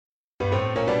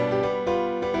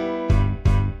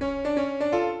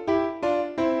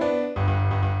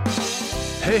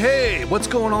Hey, what's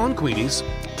going on, Queenies?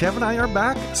 Kev and I are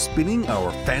back, spinning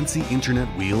our fancy internet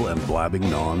wheel and blabbing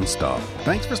non-stop.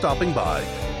 Thanks for stopping by.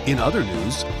 In other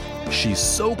news, she's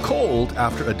so cold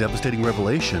after a devastating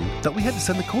revelation that we had to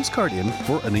send the Coast Guard in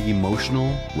for an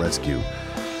emotional rescue.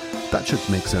 That should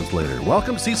make sense later.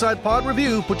 Welcome to Seaside Pod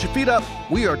Review. Put your feet up.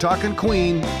 We are talking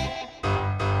Queen.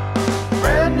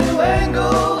 Brand new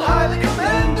angle, highly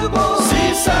commendable.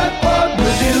 Seaside Pod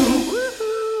Review.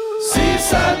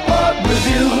 Seaside Pod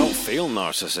Review. I don't feel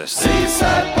narcissistic.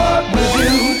 Seaside Pod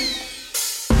Review.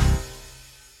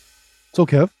 So,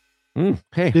 Kev,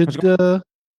 Hey,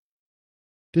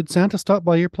 did Santa stop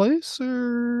by your place,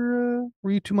 or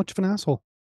were you too much of an asshole?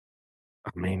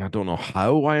 I mean, I don't know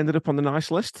how I ended up on the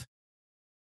nice list,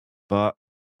 but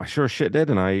I sure as shit did,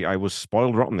 and I was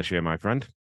spoiled rotten this year, my friend.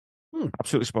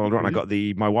 Absolutely spoiled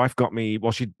rotten. My wife got me,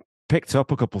 she picked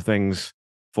up a couple things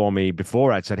for me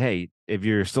before I'd said, hey, if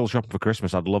you're still shopping for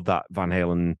Christmas, I'd love that Van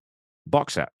Halen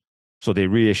box set. So they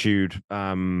reissued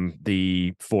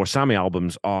the 4 Sammy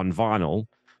albums on vinyl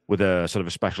with a sort of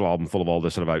a special album full of all the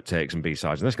sort of outtakes and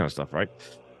B-sides and this kind of stuff, right?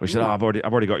 We said, I've already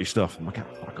got your stuff. I'm like,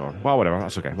 oh, fuck on. Well, whatever,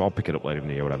 that's okay. Well, I'll pick it up later in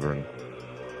the year, whatever. And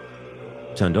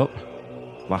turned up.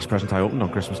 Last present I opened on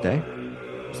Christmas Day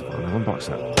was the Van Halen box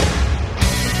set.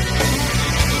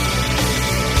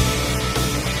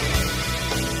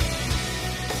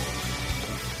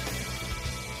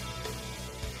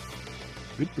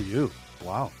 Good for you.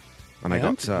 Wow. And I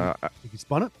got... you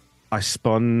spun it? I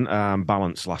spun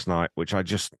Balance last night, which I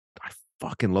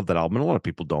fucking love that album. And a lot of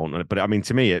people don't. But I mean,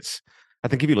 to me, it's... I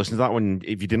think if you listen to that one,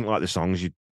 if you didn't like the songs,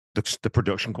 the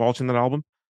production quality in that album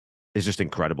is just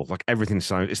incredible. Like everything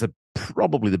sounds... It's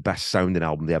probably the best sounding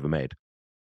album they ever made.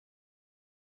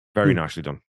 Very nicely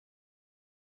done.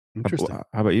 Interesting.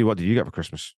 How about you? What did you get for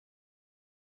Christmas?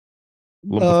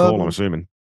 Lump of coal, I'm assuming.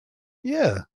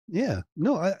 Yeah.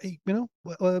 No, I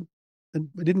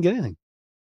didn't get anything.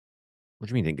 What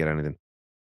do you mean you didn't get anything?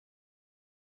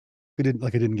 I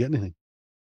didn't get anything.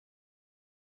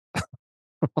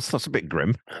 That's a bit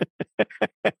grim.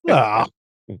 I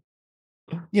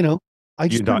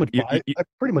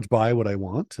pretty much buy what I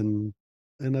want, and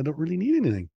I don't really need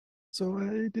anything, so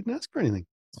I didn't ask for anything.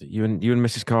 So you and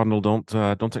Mrs. Cardinal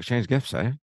don't exchange gifts,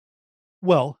 eh?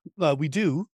 Well, we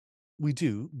do,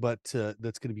 but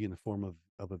that's going to be in the form of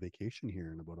a vacation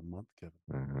here in about a month,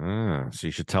 Kevin. So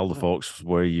you should tell the folks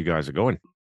where you guys are going.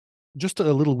 Just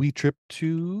a little wee trip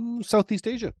to Southeast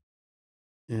Asia,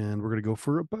 and we're going to go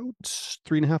for about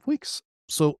 3.5 weeks.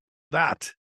 So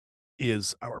that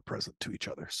is our present to each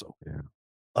other. So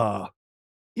but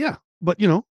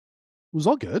it was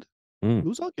all good. It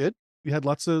was all good. We had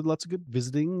lots of good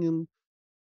visiting and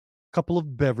a couple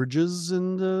of beverages,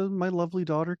 and my lovely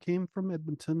daughter came from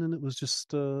Edmonton, and it was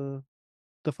just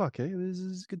the fuck, eh? It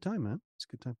was a good time, man. It's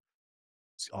a good time.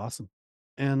 It's awesome.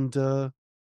 And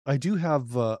I do have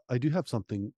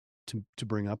something to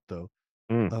bring up though.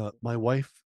 My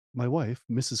wife,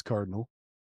 Mrs. Cardinal,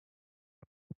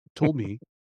 told me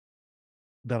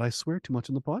that I swear too much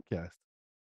in the podcast.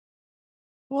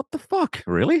 What the fuck?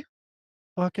 Really?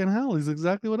 Fucking hell, is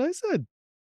exactly what I said.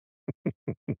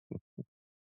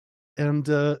 And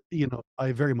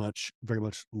I very much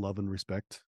love and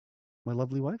respect my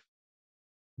lovely wife.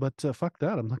 But fuck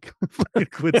that, I'm not gonna fucking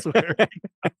quit swearing.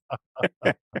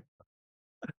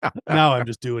 Now I'm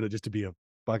just doing it just to be a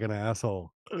fucking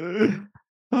asshole.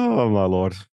 Oh my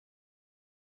lord.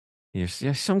 You're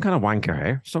some kind of wanker,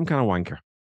 eh? Some kind of wanker.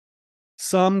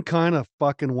 Some kind of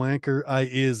fucking wanker I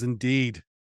is indeed.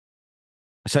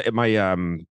 So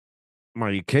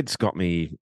my kids got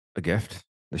me a gift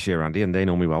this year, Andy, and they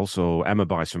know me well. So Emma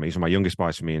buys for me. So my youngest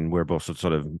buys for me, and we're both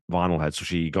sort of vinyl heads. So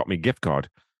she got me a gift card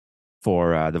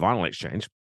for the vinyl exchange.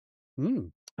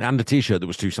 And a T-shirt that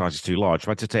was 2 sizes too large. So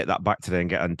I had to take that back today and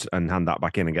get and hand that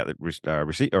back in and get the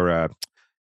receipt or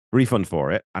refund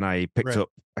for it. And I picked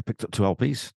up 2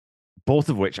 LPs, both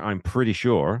of which I'm pretty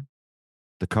sure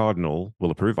the Cardinal will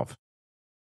approve of.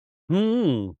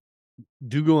 Do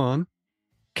go on.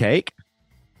 Cake,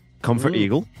 Comfort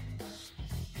Eagle,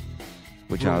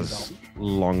 which has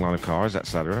long line of cars,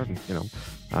 etc.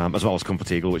 As well as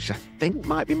Comfort Eagle, which I think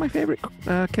might be my favorite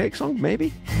Cake song,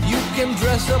 maybe. You can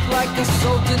dress up like a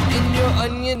sultan in your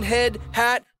onion head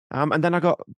hat. And then I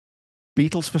got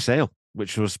Beatles for Sale,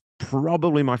 which was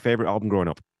probably my favorite album growing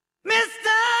up. Mr.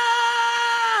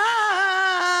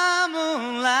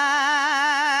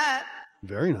 Moonlight.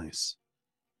 Very nice.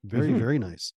 Very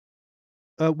nice.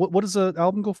 What does an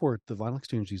album go for at the vinyl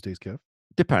exchange these days, Kev?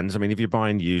 Depends. I mean, if you're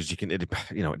buying used,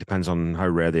 it depends on how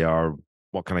rare they are,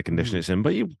 what kind of condition it's in,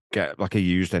 but you get like a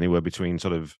used anywhere between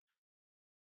sort of,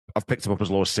 I've picked them up as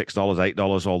low as $6,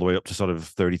 $8, all the way up to sort of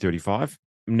 30, 35.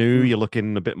 New, you're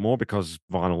looking a bit more because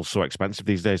vinyl's so expensive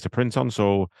these days to print on.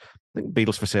 So I think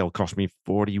Beatles for Sale cost me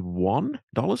 $41,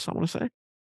 I want to say.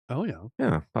 Oh, yeah.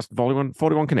 Yeah, that's volume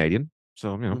 41 Canadian.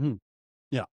 So,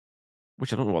 Yeah.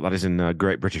 Which I don't know what that is in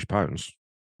Great British pounds.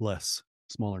 Less,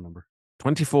 smaller number.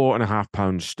 24.5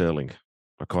 pounds sterling,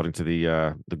 according to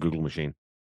the Google machine.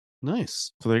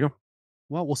 Nice. So there you go.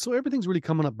 Well, so everything's really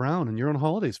coming up brown, and you're on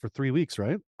holidays for 3 weeks,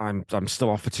 right? I'm still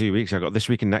off for 2 weeks. I got this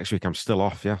week and next week. I'm still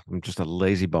off. Yeah, I'm just a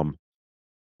lazy bum. And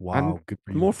Wow, good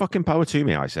for more you. fucking power to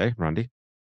me, I say, Randy.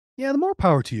 Yeah, the more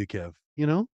power to you, Kev.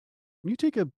 You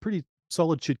take a pretty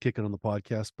solid shit kicking on the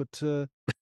podcast, but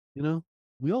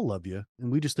we all love you,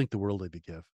 and we just think the world of you,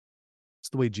 Kev. It's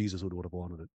the way Jesus would have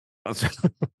wanted it.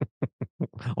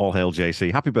 All hail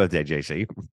JC. Happy birthday, JC.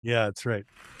 Yeah, that's right.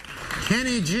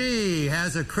 Kenny G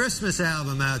has a Christmas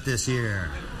album out this year.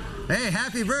 Hey,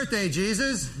 happy birthday,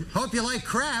 Jesus. Hope you like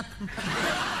crap.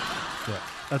 Yeah,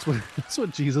 that's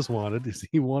what Jesus wanted. Is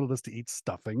he wanted us to eat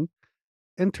stuffing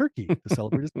and turkey to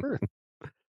celebrate his birth.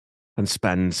 And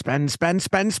spend. Spend,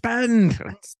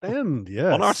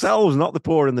 yes. On ourselves, not the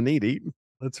poor and the needy.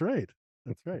 That's right.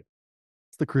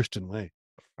 It's the Christian way.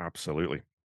 Absolutely.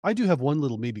 I do have one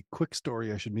little maybe quick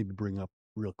story I should maybe bring up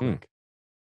real quick.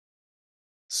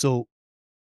 So,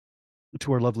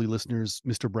 to our lovely listeners,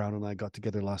 Mr. Brown and I got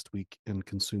together last week and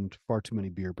consumed far too many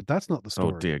beer, but that's not the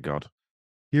story. Oh, dear God.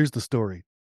 Here's the story.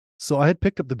 So I had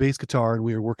picked up the bass guitar and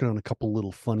we were working on a couple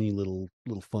little funny,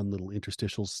 fun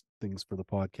interstitials things for the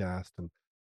podcast. And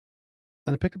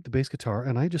I picked up the bass guitar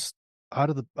and I just, out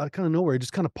of kind of nowhere, it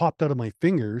just kind of popped out of my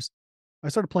fingers. I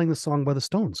started playing this song by the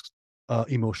Stones,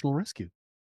 Emotional Rescue.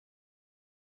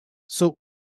 So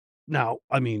now,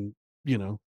 I mean,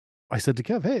 I said to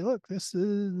Kev, "Hey, look, this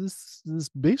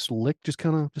bass lick just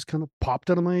kind of popped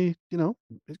out of my, it's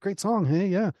a great song. Hey,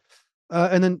 yeah."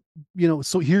 And then,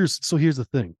 so here's the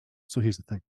thing.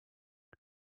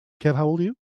 Kev, how old are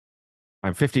you?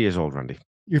 I'm 50 years old, Randy.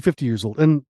 You're 50 years old.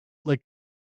 And like,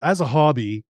 as a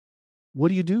hobby, what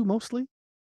do you do mostly?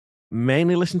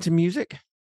 Mainly listen to music.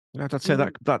 I'd say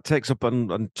that takes up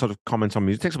and sort of comment on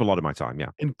music. It takes up a lot of my time, yeah.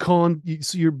 And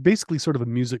so you're basically sort of a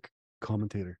music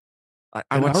commentator.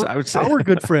 I would say our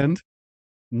good friend,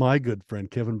 my good friend,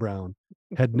 Kevin Brown,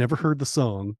 had never heard the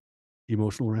song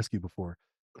Emotional Rescue before.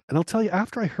 And I'll tell you,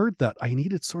 after I heard that, I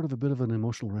needed sort of a bit of an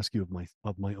emotional rescue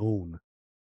of my own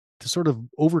to sort of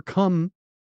overcome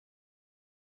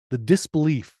the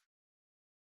disbelief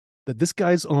that this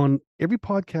guy's on every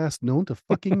podcast known to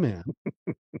fucking man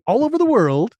all over the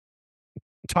world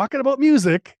talking about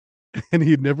music, and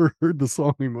he'd never heard the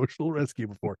song Emotional Rescue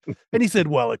before. And he said,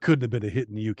 well, it couldn't have been a hit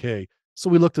in the UK. So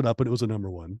we looked it up and it was a number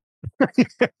one.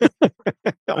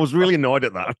 I was really annoyed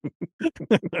at that.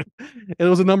 And it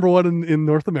was a number one in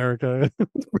North America.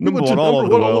 Number one all over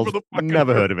the world.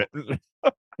 Never heard of it.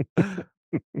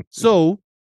 So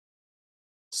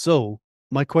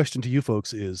my question to you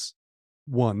folks is,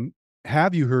 one,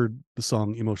 have you heard the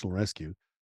song Emotional Rescue?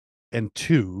 And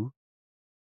two,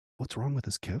 what's wrong with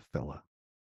this Kev fella?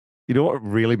 You know what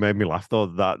really made me laugh though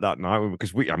that night,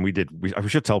 because we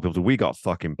should tell people that we got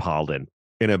fucking piled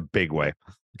in a big way.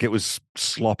 Like, it was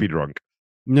sloppy drunk.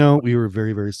 No, we were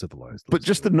very, very civilized. But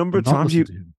just the number of times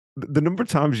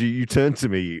you turned to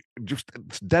me, just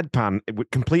deadpan with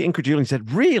complete incredulity, and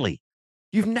said, "Really?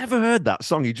 You've never heard that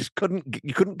song? You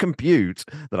couldn't compute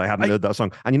that I hadn't heard that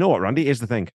song." And you know what, Randy? Here's the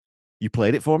thing: you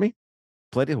played it for me.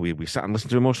 We sat and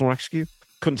listened to Emotional Rescue.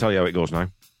 Couldn't tell you how it goes now.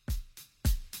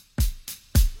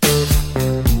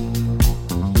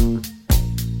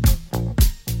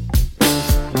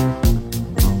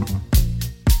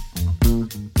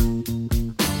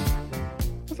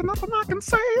 There's nothing I can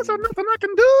say. There's nothing I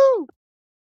can do.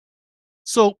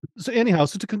 So anyhow,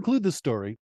 to conclude this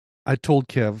story, I told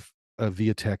Kev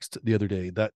via text the other day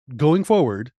that going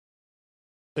forward,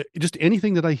 just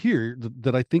anything that I hear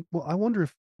that I think, well, I wonder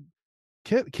if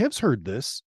Kev's heard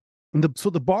this, and so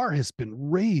the bar has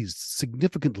been raised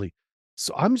significantly.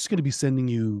 So I'm just going to be sending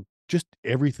you just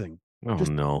everything. Oh,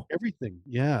 just no. everything.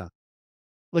 Yeah.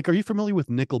 Like, are you familiar with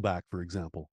Nickelback, for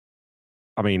example?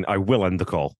 I mean, I will end the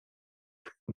call.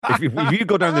 If you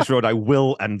go down this road, I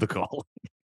will end the call.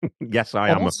 Yes, I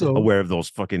am also aware of those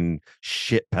fucking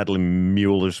shit peddling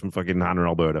mulers from fucking Hannah,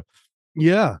 Alberta.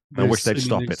 Yeah. I wish they'd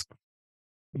stop it.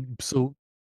 So,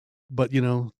 but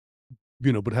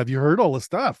but have you heard all the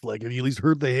stuff? Like, have you at least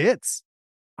heard the hits?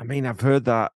 I mean, I've heard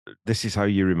that This Is How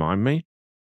You Remind Me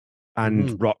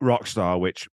and Rockstar,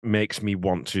 which makes me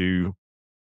want to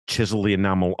chisel the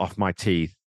enamel off my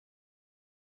teeth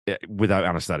without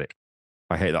anesthetic.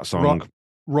 I hate that song.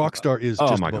 Rockstar is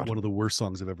just about one of the worst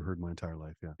songs I've ever heard in my entire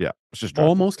life. Yeah. Yeah. It's just dreadful.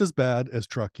 Almost as bad as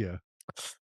Truck Yeah.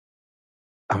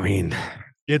 I mean,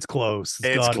 It's close. It's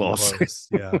it's gotta be close. close.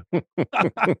 Yeah.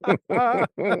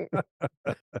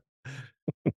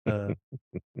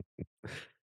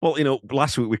 Well,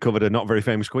 last week we covered a not very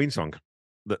famous Queen song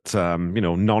that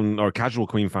non or casual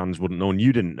Queen fans wouldn't know, and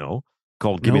you didn't know,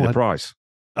 called "Give Me No, the Prize."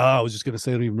 I was just gonna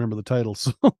say I don't even remember the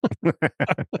titles.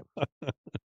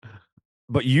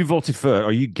 But you voted first,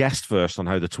 or you guessed first on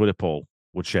how the Twitter poll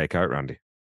would shake out, Randy.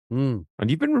 Mm. And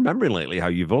you've been remembering lately how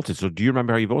you voted. So do you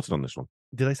remember how you voted on this one?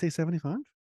 Did I say 75?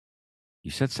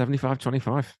 You said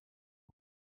 75-25.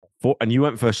 And you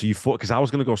went first, so you fought because I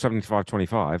was going to go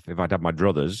 75-25 if I'd had my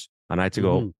druthers, and I had to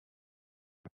go.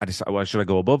 I decided, well, should I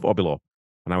go above or below?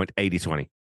 And I went 80-20.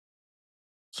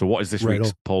 So what is this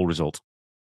week's poll result?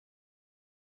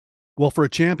 Well, for a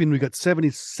champion, we got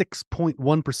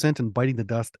 76.1% and biting the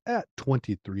dust at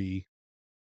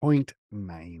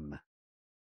 23.9.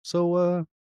 So,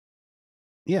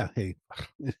 yeah, hey,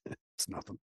 it's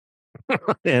nothing.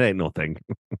 It ain't nothing.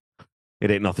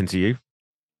 It ain't nothing to you.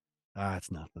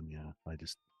 It's nothing. Yeah, it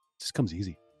just comes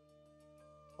easy.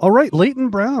 All right, Leighton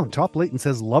Brown. Top Leighton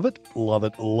says, love it, love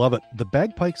it, love it. The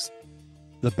bagpipes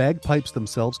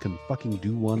themselves can fucking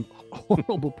do one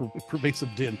horrible, pervasive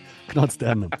din. Cannot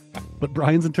stand them. But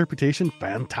Brian's interpretation,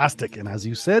 fantastic. And as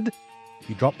you said,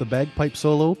 he dropped the bagpipe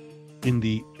solo in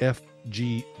the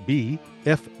FBG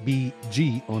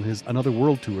on his Another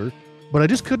World tour, but I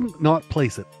just couldn't not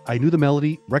place it. I knew the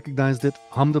melody, recognized it,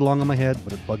 hummed it along in my head,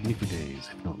 but it bugged me for days,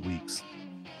 if not weeks.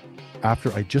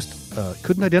 After I just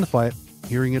couldn't identify it,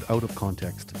 hearing it out of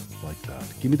context like that.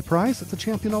 Give me the prize. It's a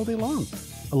champion all day long.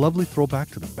 A lovely throwback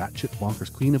to the batshit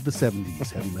bonkers queen of the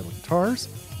 70s, heavy metal guitars.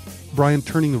 Brian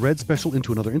turning the Red Special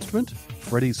into another instrument.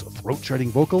 Freddie's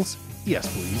throat-shredding vocals. Yes,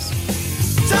 please.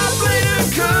 Top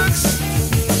Leighton cooks.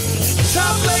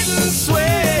 Top Leighton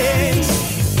swings.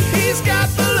 He's got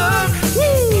the look.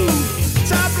 Woo!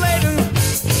 Top Leighton,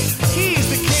 he's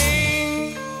the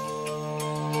king.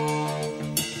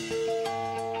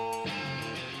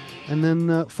 And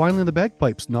then finally the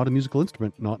bagpipes, not a musical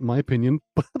instrument, not in my opinion,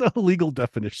 but a legal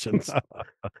definition.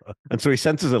 And so he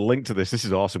sent us a link to this. This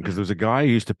is awesome because there was a guy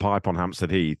who used to pipe on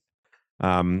Hampstead Heath,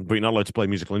 but you're not allowed to play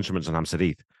musical instruments on Hampstead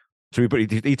Heath. So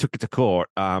he took it to court,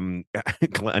 and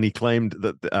he claimed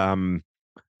that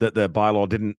that the bylaw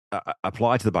didn't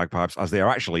apply to the bagpipes as they are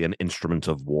actually an instrument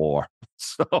of war.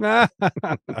 So, and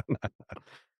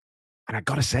I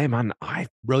gotta say, man,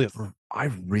 Brilliant. I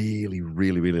really,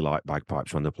 really, really like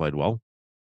bagpipes when they're played well.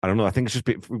 I don't know. I think it's just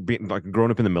being like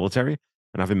growing up in the military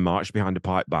and having marched behind a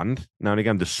pipe band now and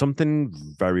again. There's something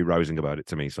very rousing about it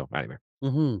to me. So anyway,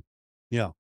 yeah,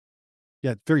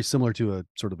 very similar to a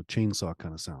sort of a chainsaw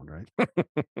kind of sound, right?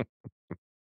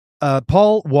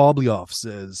 Paul Woblyoff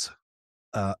says,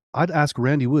 I'd ask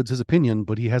Randy Woods his opinion,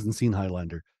 but he hasn't seen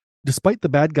Highlander. Despite the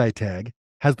bad guy tag,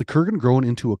 has the Kurgan grown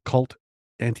into a cult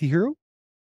anti-hero?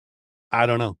 I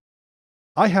don't know.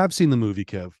 I have seen the movie,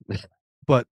 Kev,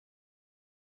 but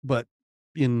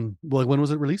when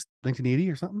was it released?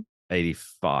 1980 or something?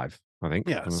 85, I think.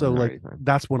 Yeah, so like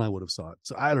that's when I would have saw it.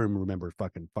 So I don't remember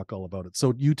fuck all about it.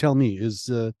 So you tell me, is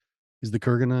the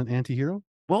Kurgan an anti-hero?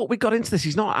 Well, we got into this.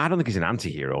 He's not. I don't think he's an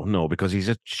anti-hero. No, because he's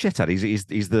a shithead.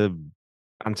 He's the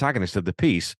antagonist of the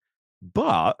piece.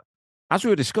 But as we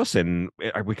were discussing,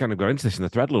 we kind of got into this in the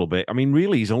thread a little bit. I mean,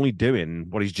 really, he's only doing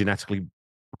what he's genetically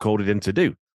coded in to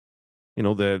do.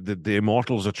 The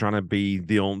immortals are trying to be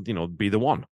be the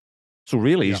one. So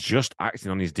really, he's just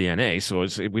acting on his DNA. So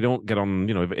we don't get on.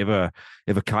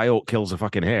 If a coyote kills a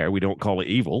fucking hare, we don't call it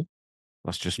evil.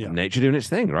 That's just nature doing its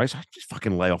thing, right? So just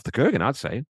fucking lay off the Kurgan, I'd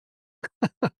say.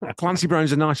 Clancy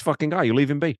Brown's a nice fucking guy. You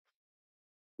leave him be.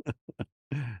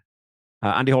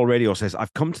 Andy Hall Radio says,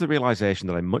 I've come to the realization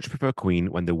that I much prefer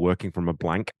Queen when they're working from a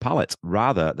blank palette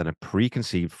rather than a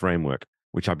preconceived framework,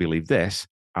 which I believe this,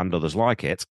 and others like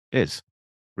it, is.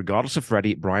 Regardless of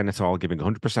Freddie, Brian et al. Giving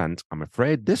 100%, I'm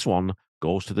afraid this one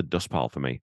goes to the dust pile for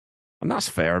me. And that's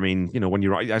fair. I mean, when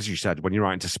you write, as you said, when you're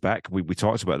writing to spec, we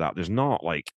talked about that. There's not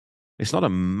it's not a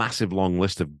massive long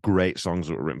list of great songs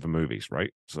that were written for movies,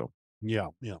 right? So, yeah.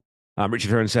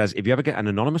 Richard Hearn says, if you ever get an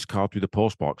anonymous card through the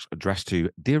postbox addressed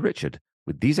to Dear Richard,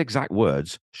 with these exact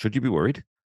words, should you be worried?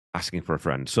 Asking for a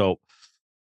friend. So,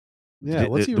 yeah, the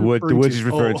words he's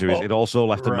referring to is, it also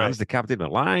left a man's decapitated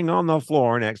lying on the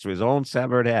floor next to his own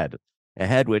severed head, a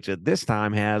head which at this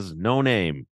time has no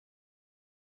name.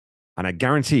 And I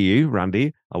guarantee you,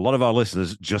 Randy, a lot of our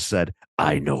listeners just said,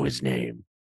 I know his name.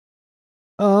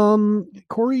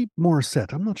 Corey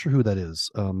Morissette. I'm not sure who that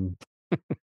is.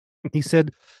 He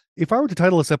said, if I were to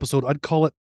title this episode, I'd call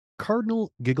it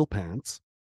Cardinal Giggle Pants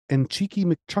and Cheeky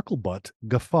McChucklebutt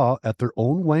guffaw at their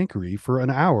own wankery for an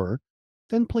hour,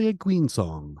 then play a Queen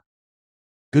song.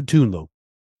 Good tune, though.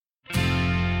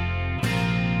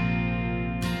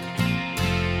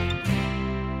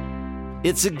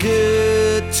 It's a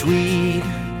good tweet.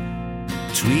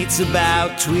 Tweets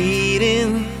about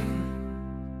tweeting.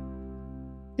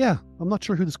 Yeah, I'm not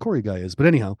sure who this Corey guy is, but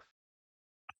anyhow,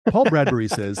 Paul Bradbury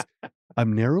says,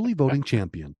 I'm narrowly voting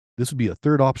champion. This would be a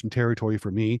third option territory for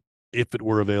me if it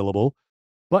were available.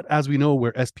 But as we know,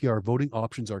 where SPR voting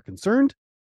options are concerned,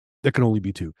 there can only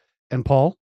be two. And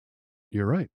Paul, you're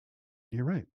right. You're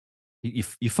right.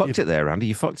 You fucked it there, Randy.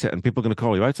 You fucked it, and people are going to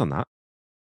call you out on that.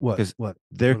 What? Because what?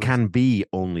 there can be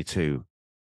only two.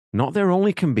 Not there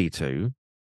only can be two.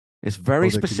 It's very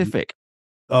specific.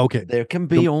 Okay. There can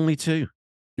be only two.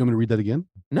 You want me to read that again?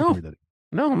 No.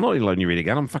 No, I'm not letting you read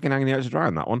again. I'm fucking hanging out to dry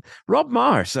on that one. Rob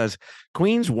Maher says,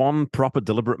 Queen's one proper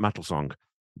deliberate metal song.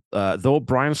 Though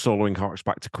Brian's soloing harks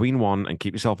back to Queen 1 and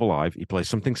Keep Yourself Alive, he plays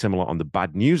something similar on the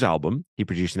Bad News album he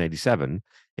produced in 87.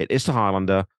 It is to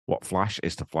Highlander what Flash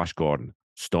is to Flash Gordon.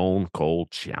 Stone Cold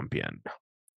Champion.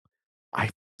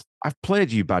 I've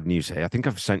played you Bad News here. I think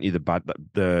I've sent you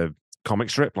the comic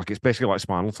strip. Like, it's basically like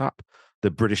Spinal Tap,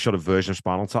 the British sort of version of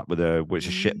Spinal Tap with a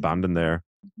shit band in there.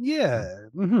 Yeah.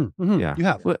 Mm-hmm, mm-hmm. Yeah. You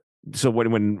have. So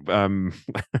when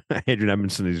Adrian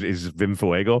Edmondson is Vim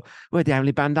Fuego, we're the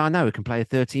only band I know who can play a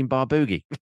 13-bar boogie.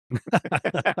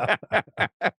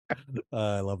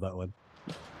 I love that one.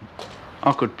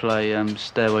 I could play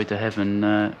Stairway to Heaven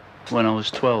when I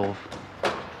was 12.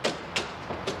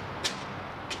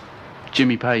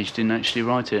 Jimmy Page didn't actually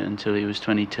write it until he was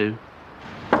 22.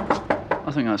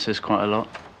 I think that says quite a lot.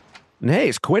 And hey,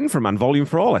 it's Quinn from And Volume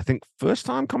for All. I think first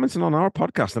time commenting on our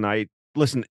podcast. And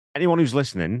anyone who's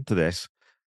listening to this,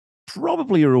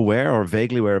 probably are aware or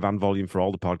vaguely aware of And Volume for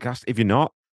All, the podcast. If you're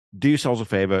not, do yourselves a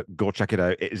favor, go check it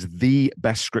out. It is the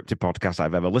best scripted podcast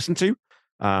I've ever listened to.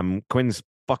 Quinn's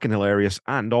fucking hilarious.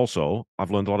 And also,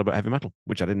 I've learned a lot about heavy metal,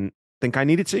 which I didn't think I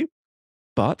needed to,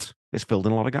 but it's filled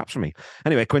in a lot of gaps for me.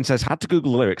 Anyway, Quinn says, had to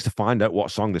Google the lyrics to find out what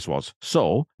song this was.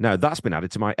 So now that's been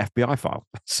added to my FBI file.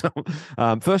 So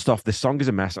first off, this song is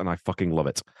a mess and I fucking love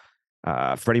it.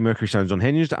 Freddie Mercury sounds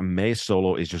unhinged and May's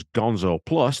solo is just gonzo.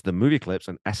 Plus the movie clips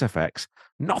and SFX.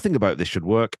 Nothing about this should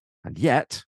work. And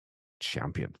yet,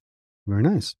 champion. Very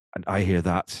nice. And I hear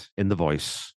that in the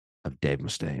voice of Dave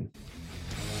Mustaine.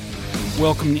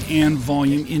 Welcome to And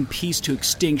Volume in Peace to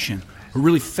Extinction. A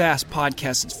really fast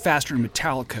podcast that's faster than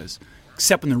Metallica's,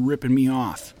 except when they're ripping me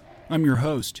off. I'm your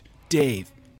host, Dave.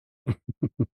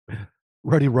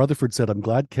 Ruddy Rutherford said, I'm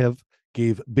glad Kev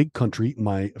gave Big Country,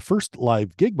 my first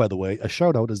live gig, by the way, a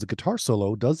shout out, as the guitar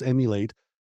solo does emulate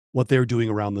what they're doing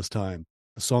around this time.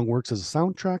 The song works as a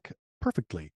soundtrack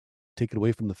perfectly. Take it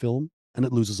away from the film, and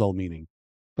it loses all meaning.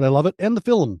 But I love it. And the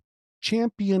film,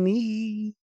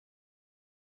 Champion-y.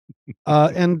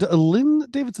 And Lynn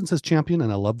Davidson says champion,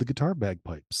 and I love the guitar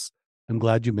bagpipes. I'm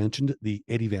glad you mentioned the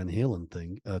Eddie Van Halen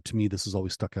thing. To me, this has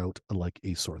always stuck out like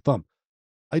a sore thumb.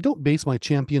 I don't base my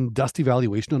champion dust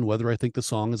evaluation on whether I think the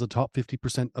song is a top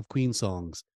 50% of Queen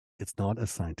songs. It's not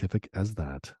as scientific as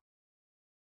that.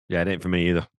 Yeah, it ain't for me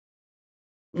either.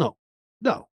 No.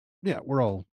 Yeah, we're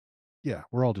all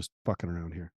just fucking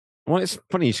around here. Well, it's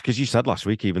funny because you said last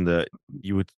week even that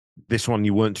this one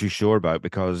you weren't too sure about,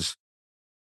 because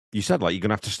you said like you're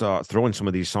gonna have to start throwing some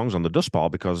of these songs on the dust pile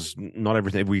because not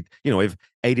everything. If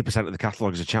 80% of the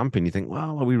catalog is a champion, you think,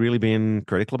 well, are we really being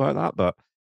critical about that? But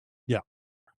yeah,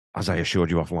 as I assured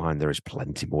you offline, there is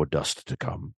plenty more dust to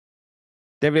come.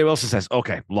 David Wilson says,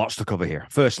 okay, lots to cover here.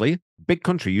 Firstly, Big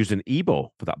Country used an EBO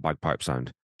for that bagpipe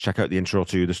sound. Check out the intro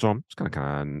to The Storm. It's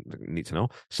kind of neat to know.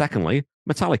 Secondly,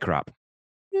 metallic crap.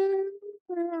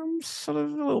 Sort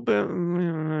of a little bit.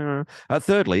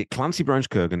 Thirdly, Clancy Brown's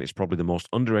Kurgan is probably the most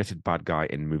underrated bad guy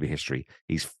in movie history.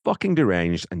 He's fucking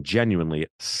deranged and genuinely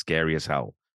scary as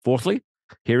hell. Fourthly,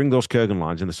 hearing those Kurgan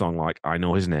lines in the song like I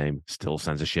Know His Name still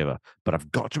sends a shiver, but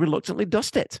I've got to reluctantly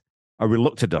dust it. A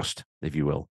reluctant dust, if you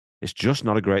will. It's just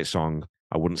not a great song.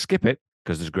 I wouldn't skip it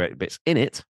because there's great bits in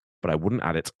it, but I wouldn't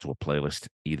add it to a playlist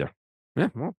either. Yeah,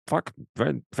 well, fuck.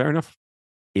 Fair enough.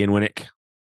 Ian Winnick,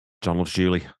 John Loves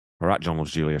Julie. Or at John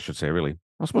Loves Julie, I should say, really.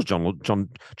 I suppose John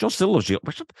still loves Julie.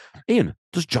 Ian,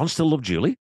 does John still love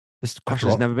Julie? This question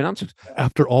has never been answered.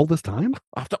 After all this time?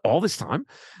 After all this time.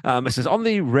 It says, on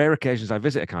the rare occasions I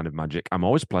visit A Kind of Magic, I'm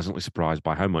always pleasantly surprised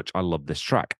by how much I love this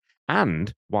track.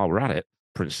 And, while we're at it,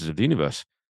 Princes of the Universe.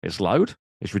 It's loud,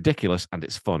 it's ridiculous, and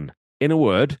it's fun. In a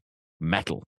word,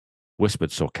 metal.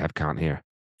 Whispered so Kev can't hear.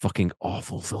 Fucking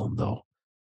awful film, though.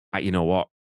 You know what?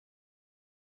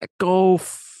 Go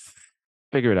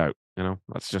figure it out.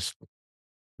 That's just.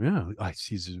 Yeah, I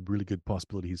see a really good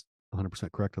possibility. He's 100%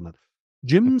 correct on that.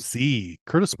 Jim C.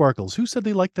 Curtis Sparkles. Who said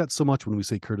they liked that so much when we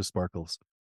say Curtis Sparkles?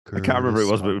 I can't remember who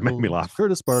it was, but it made me laugh.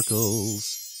 Curtis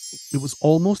Sparkles. It was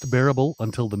almost bearable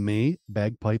until the May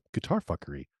bagpipe guitar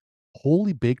fuckery.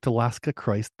 Holy baked Alaska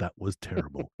Christ, that was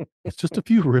terrible. It's just a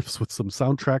few riffs with some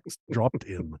soundtracks dropped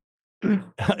in.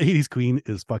 80s Queen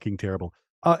is fucking terrible.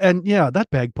 And yeah, that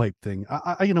bagpipe thing.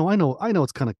 I know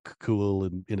it's kind of cool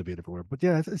and innovative or whatever, but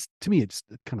yeah, it's to me, it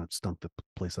kind of stunk the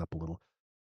place up a little.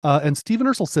 And Steven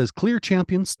Ursel says, clear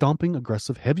champion, stomping,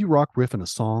 aggressive, heavy rock riff in a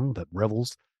song that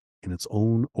revels in its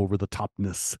own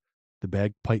over-the-topness. The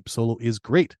bagpipe solo is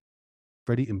great.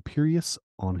 Freddie imperious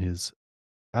on his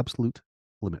absolute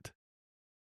limit.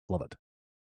 Love it.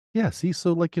 Yeah, see,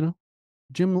 so like,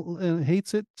 Jim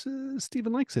hates it.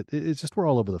 Steven likes it. It's just we're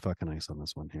all over the fucking ice on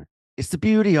this one here. It's the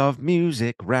beauty of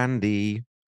music, Randy.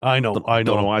 I know. Don't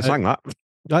know why I sang that.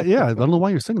 Yeah, I don't know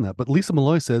why you're singing that. But Lisa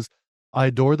Malloy says, I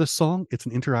adore this song. It's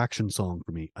an interaction song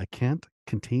for me. I can't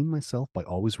contain myself by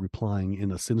always replying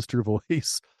in a sinister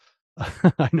voice.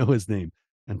 I know his name.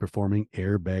 And performing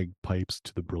air bagpipes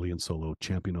to the brilliant solo,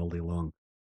 champion all day long.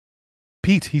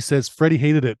 Pete, he says, Freddie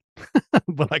hated it,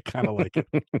 but I kind of like it.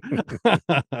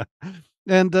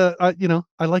 And,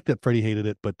 I like that Freddie hated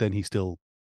it, but then he still.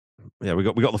 Yeah, we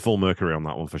got the full Mercury on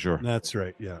that one for sure. That's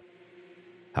right, yeah.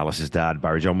 Alice's dad,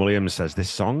 Barry John Williams, says, this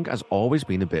song has always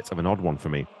been a bit of an odd one for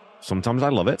me. Sometimes I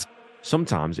love it.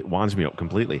 Sometimes it winds me up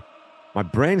completely. My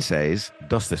brain says,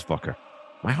 dust this fucker.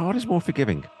 My heart is more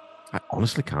forgiving. I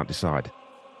honestly can't decide.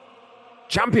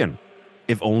 Champion!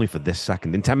 If only for this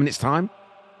second. In 10 minutes' time,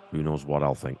 who knows what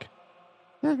I'll think.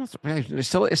 Yeah, it's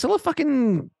still a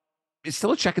fucking... It's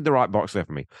still a check in the right box there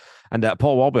for me. And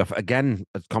Paul Walberth, again,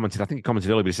 commented, I think he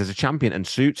commented earlier, but he says, a champion and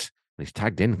suits. And he's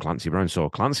tagged in Clancy Brown. So,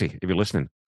 Clancy, if you're listening,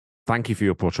 thank you for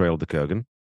your portrayal of the Kurgan.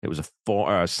 It was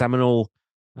a seminal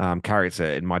character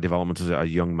in my development as a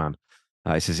young man.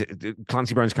 It says,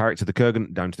 Clancy Brown's character, the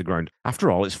Kurgan, down to the ground.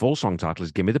 After all, its full song title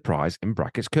is Gimme the Prize, in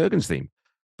brackets, Kurgan's theme.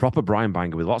 Proper Brian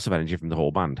Banger with lots of energy from the whole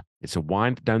band. It's a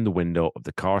wind down the window of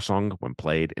the car song when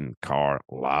played in car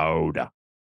loud.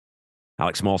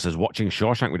 Alex Small says, watching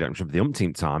Shawshank Redemption for the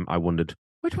umpteenth time, I wondered,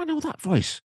 where do I know that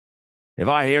voice? If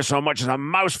I hear so much as a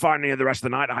mouse fighting you the rest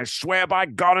of the night, I swear by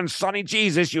God and Sonny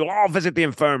Jesus, you'll all visit the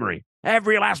infirmary.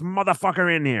 Every last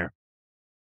motherfucker in here.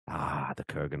 Ah, the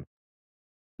Kurgan.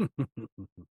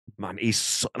 Man,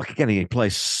 he's again, he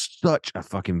plays such a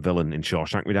fucking villain in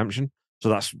Shawshank Redemption. So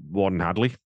that's Warden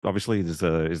Hadley, obviously, is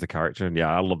the character. And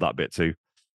yeah, I love that bit too.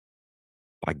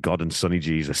 By God and Sonny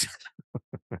Jesus.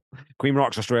 Queen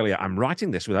Rocks Australia. I'm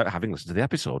writing this without having listened to the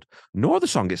episode, nor the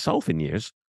song itself in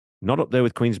years. Not up there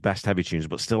with Queen's best heavy tunes,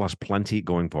 but still has plenty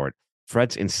going for it.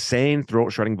 Fred's insane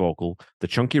throat-shredding vocal, the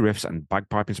chunky riffs and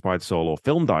bagpipe-inspired solo,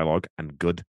 film dialogue, and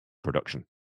good production.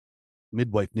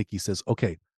 Midwife Nikki says,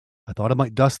 okay, I thought I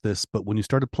might dust this, but when you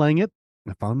started playing it,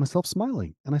 I found myself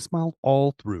smiling, and I smiled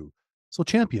all through. So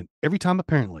champion, every time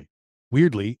apparently.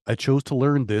 Weirdly, I chose to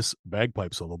learn this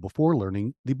bagpipe solo before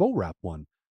learning the bow rap one.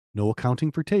 No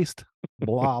accounting for taste.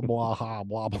 Blah, blah,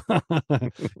 blah, blah.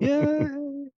 Yeah,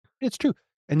 it's true.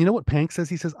 And you know what Pank says?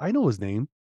 He says, I know his name.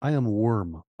 I am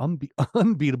Worm.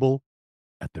 Unbeatable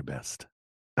at their best.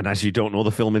 And as you don't know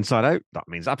the film inside out, that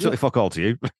means absolutely fuck all to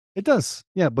you. It does.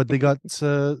 Yeah, but they got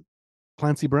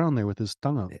Clancy Brown there with his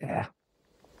tongue out. Yeah.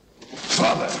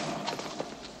 Father,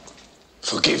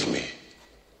 forgive me.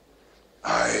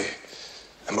 I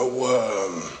am a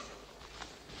worm.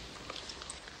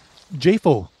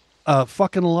 Jafo,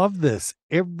 fucking love this.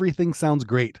 Everything sounds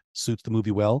great. Suits the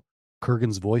movie well.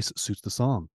 Kurgan's voice suits the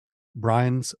song.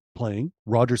 Brian's playing.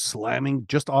 Roger's slamming.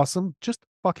 Just awesome. Just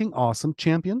fucking awesome.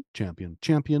 Champion, champion,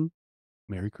 champion.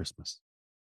 Merry Christmas.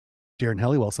 Darren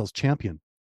Helliwell says champion.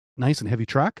 Nice and heavy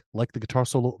track. Like the guitar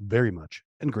solo very much.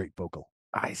 And great vocal.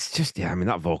 It's just, yeah, I mean,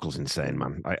 that vocal's insane,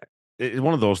 man. It's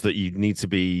one of those that you need to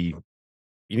be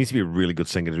a really good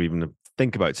singer to even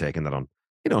think about taking that on.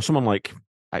 You know, someone like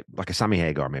a Sammy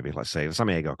Hagar, maybe, let's say.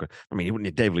 Sammy Hagar. I mean,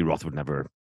 Dave Lee Roth would never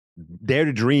dare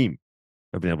to dream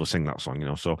of being able to sing that song, you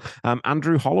know. So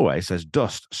Andrew Holloway says,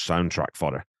 dust soundtrack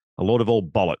fodder. A load of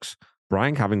old bollocks.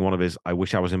 Brian having one of his I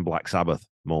wish I was in Black Sabbath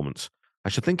moments. I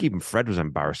should think even Fred was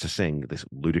embarrassed to sing this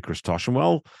ludicrous tosh. And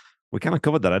well, we kind of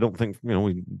covered that. I don't think, you know,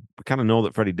 we kind of know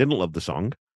that Freddie didn't love the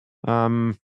song,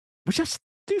 which I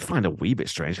do find a wee bit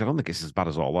strange. I don't think it's as bad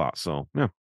as all that. So, yeah.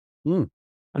 And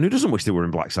who doesn't wish they were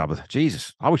in Black Sabbath?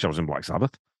 Jesus, I wish I was in Black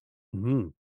Sabbath.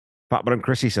 Pat Bram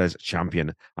Chrissy says,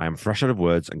 champion. I am fresh out of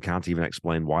words and can't even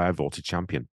explain why I voted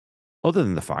champion. Other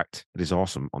than the fact it is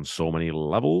awesome on so many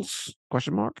levels,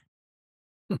 question mark.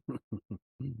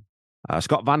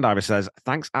 Scott Van Diver says,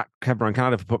 thanks at Kev Brown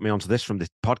Canada for putting me onto this from the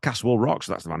podcast Will Rock.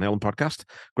 So that's the Van Halen podcast.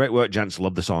 Great work, gents.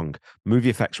 Love the song. Movie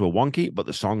effects were wonky, but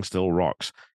the song still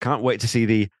rocks. Can't wait to see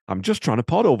the I'm just trying to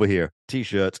pod over here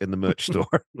t-shirts in the merch store.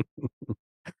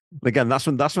 Again, that's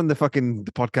when the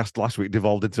podcast last week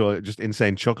devolved into just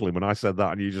insane chuckling when I said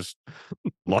that, and you just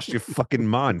lost your fucking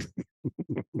mind.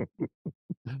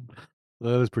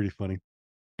 That is pretty funny.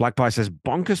 Black Pie says,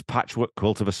 bonkers patchwork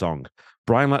quilt of a song.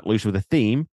 Brian let loose with a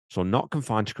theme, so not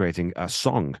confined to creating a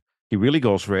song. He really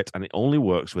goes for it, and it only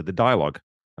works with the dialogue.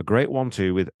 A great one,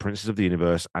 too, with Princes of the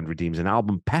Universe, and redeems an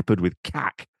album peppered with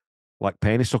cack, like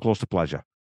Pain is So Close to Pleasure.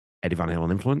 Eddie Van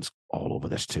Halen influence all over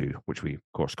this, too, which we, of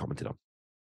course, commented on.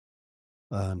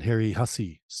 And Harry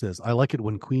Hussey says, I like it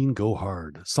when Queen go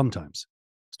hard, sometimes.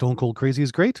 Stone Cold Crazy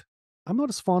is great. I'm not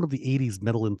as fond of the 80s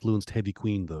metal-influenced heavy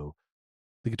Queen, though.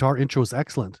 The guitar intro is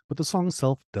excellent, but the song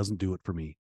itself doesn't do it for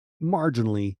me.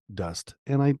 Marginally dust.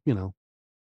 And I'm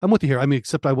with you here. I mean,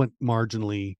 except I went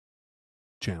marginally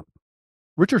champ.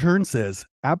 Richard Hearn says,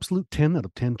 absolute 10 out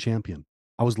of 10 champion.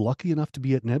 I was lucky enough to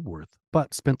be at Nedworth,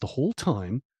 but spent the whole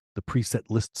time, the preset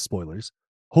list spoilers,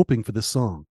 hoping for this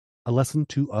song. A lesson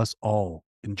to us all.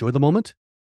 Enjoy the moment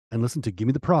and listen to Give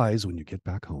Me the Prize when you get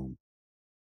back home.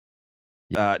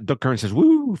 Doug Curran says,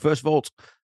 woo, first vote.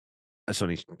 That's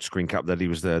only screen cap that he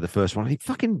was the first one. He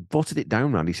fucking voted it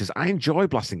down, Randy. He says, I enjoy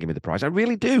blasting Give Me the Prize. I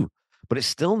really do. But it's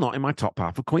still not in my top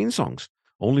half of Queen songs.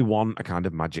 Only one, a kind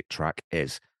of magic track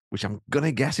is, which I'm going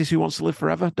to guess is Who Wants to Live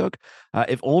Forever, Doug.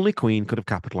 If only Queen could have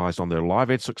capitalized on their Live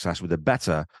Aid success with a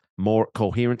better, more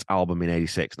coherent album in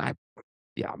 86. Now,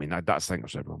 yeah, I mean, that's the thing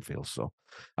which everyone feels. So,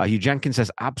 Hugh Jenkins says,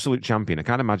 absolute champion. A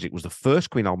Kind of Magic was the first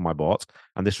Queen album I bought,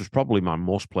 and this was probably my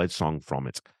most played song from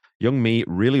it. Young me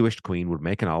really wished Queen would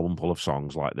make an album full of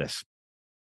songs like this.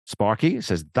 Sparky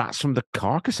says, that's from the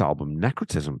Carcass album,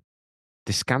 Necrotism,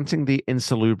 Descanting the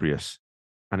Insalubrious,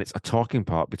 and it's a talking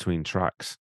part between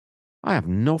tracks. I have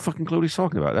no fucking clue what he's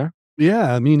talking about there.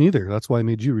 Yeah, me neither. That's why I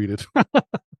made you read it. I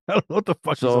don't know what the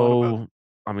fuck he's on about.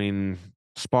 I mean,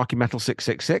 Sparky Metal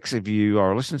 666, if you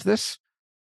are listening to this,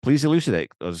 please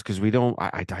elucidate us, because we don't,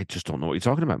 I just don't know what you're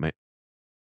talking about, mate.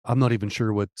 I'm not even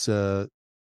sure what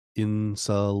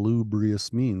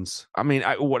insalubrious means. I mean,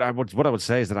 what I would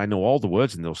say is that I know all the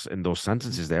words in those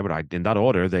sentences there, but in that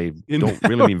order, they don't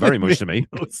really mean very much to me.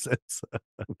 No sense.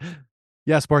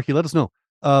 Yeah, Sparky, let us know.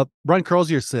 Brian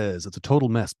Carlsier says it's a total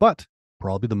mess, but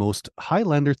probably the most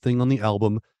Highlander thing on the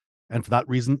album, and for that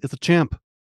reason, it's a champ.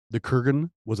 The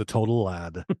Kurgan was a total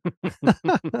lad.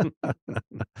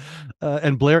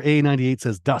 And Blair A98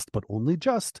 says dust, but only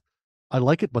just. I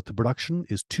like it, but the production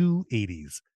is too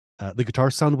 80s. The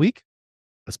guitars sound weak.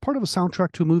 As part of a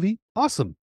soundtrack to a movie,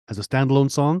 awesome. As a standalone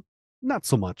song, not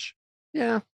so much.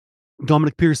 Yeah.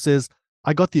 Dominic Pierce says,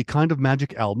 I got the A Kind of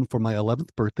Magic album for my 11th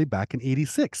birthday back in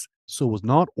 86, so was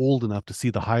not old enough to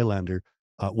see the Highlander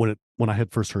when I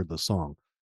had first heard the song.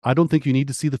 I don't think you need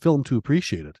to see the film to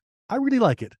appreciate it. I really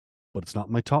like it, but it's not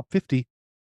in my top 50,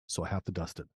 so I have to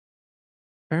dust it.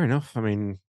 Fair enough. I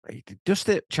mean, dust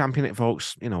it, champion it,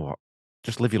 folks. You know what?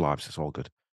 Just live your lives. It's all good.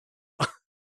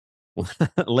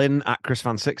 Lynn at Chris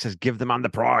Van Six says, give the man the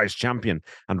prize, champion.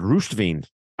 And Roostveen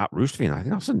at Roostveen. I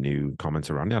think that's a new comment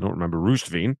around. I don't remember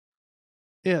Roostveen.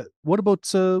 Yeah. What about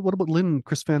Lynn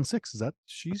Chris Van Six? Is that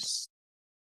she's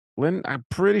Lynn? I'm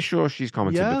pretty sure she's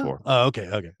commented before. Oh, okay.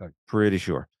 Pretty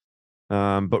sure.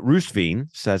 But Roostveen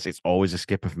says it's always a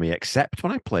skipper for me, except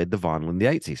when I played the vinyl in the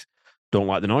 80s. Don't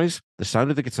like the noise, the sound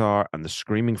of the guitar, and the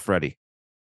screaming Freddy.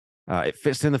 It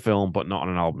fits in the film, but not on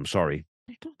an album. Sorry.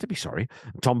 You don't have to be sorry.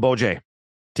 Tom Boje,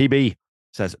 TB,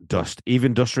 says dust,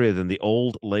 even dustier than the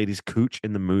old lady's cooch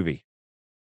in the movie.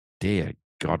 Dear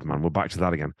God, man, we're back to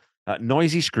that again.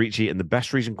 Noisy, screechy, and the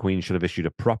best reason Queen should have issued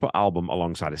a proper album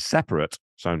alongside a separate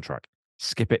soundtrack.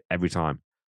 Skip it every time.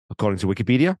 According to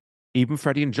Wikipedia, even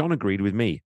Freddie and John agreed with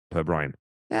me, per Brian.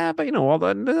 Yeah, but you know what?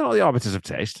 They're not the arbiters of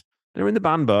taste. They're in the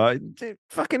band, but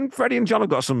fucking Freddie and John have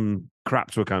got some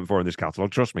crap to account for in this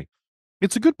catalogue, trust me.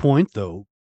 It's a good point, though.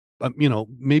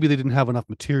 Maybe they didn't have enough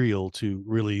material to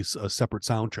release a separate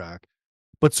soundtrack,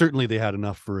 but certainly they had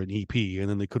enough for an EP, and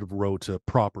then they could have wrote a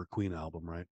proper Queen album,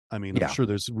 right? I mean, I'm sure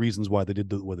there's reasons why they did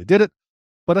the way they did it,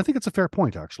 but I think it's a fair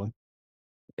point, actually.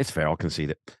 It's fair, I'll concede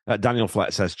it. Daniel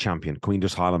Flett says, champion, Queen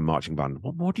does Highland Marching Band.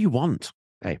 What more do you want?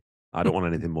 Hey, I don't want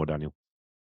anything more, Daniel.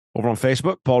 Over on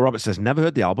Facebook, Paul Roberts says, never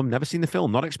heard the album, never seen the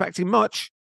film, not expecting much.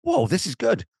 Whoa, this is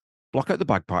good. Block out the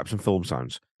bagpipes and film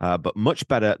sounds, but much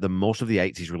better than most of the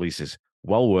 80s releases.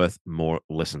 Well worth more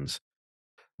listens.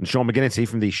 And Sean McGinnity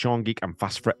from the Sean Geek and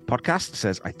Fast Fret podcast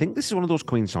says, I think this is one of those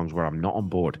Queen songs where I'm not on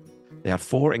board. They had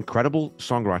 4 incredible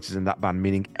songwriters in that band,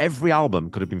 meaning every album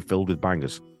could have been filled with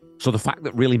bangers. So the fact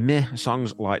that really meh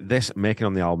songs like this making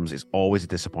on the albums is always a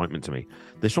disappointment to me.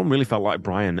 This one really felt like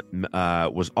Brian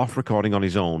was off recording on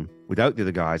his own without the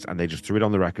other guys, and they just threw it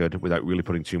on the record without really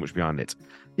putting too much behind it.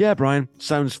 Yeah, Brian,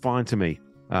 sounds fine to me.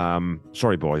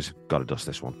 Sorry, boys, gotta dust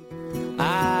this one.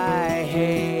 I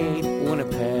hate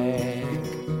Winnipeg.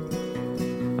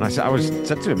 And I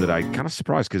said to him that I kind of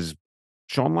surprised because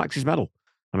Sean likes his metal,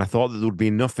 and I thought that there would be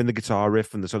enough in the guitar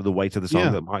riff and the sort of the weight of the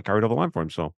song that might carry it over the line for him.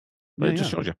 So it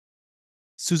just shows you.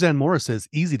 Suzanne Morris says,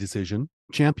 easy decision,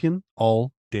 Champion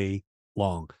all day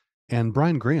long. And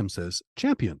Brian Graham says,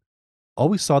 Champion.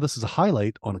 Always saw this as a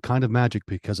highlight on A Kind of Magic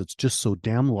because it's just so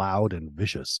damn loud and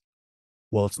vicious.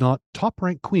 Well, it's not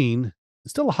top-ranked Queen.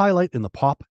 It's still a highlight in the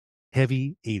pop,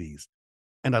 heavy 80s.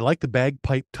 And I like the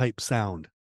bagpipe type sound.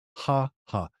 Ha,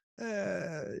 ha.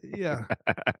 Yeah.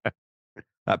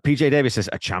 PJ Davis says,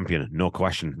 a champion, no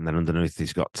question. And then underneath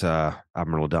he's got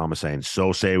Admiral Adama saying,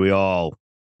 so say we all.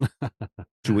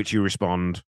 To which you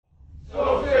respond,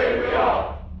 So say we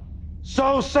all.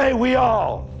 So say we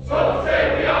all. So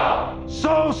say we all.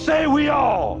 So say we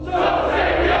all. So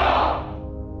say we all.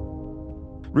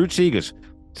 Rude Seegers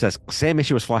says, same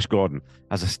issue as Flash Gordon.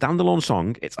 As a standalone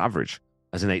song, it's average.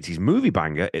 As an 80s movie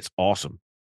banger, it's awesome.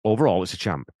 Overall, it's a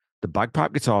champ. The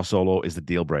bagpipe guitar solo is the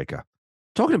deal breaker.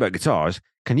 Talking about guitars,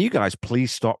 can you guys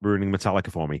please stop ruining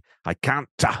Metallica for me? I can't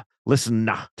listen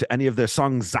to any of their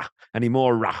songs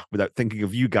anymore without thinking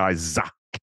of you guys.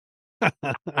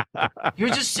 You're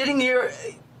just sitting there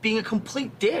being a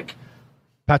complete dick.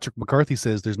 Patrick McCarthy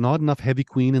says there's not enough heavy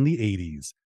Queen in the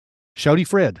 80s. Shouty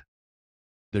Fred.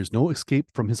 There's no escape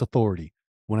from his authority.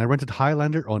 When I rented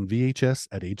Highlander on VHS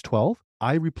at age 12,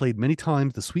 I replayed many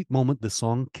times the sweet moment the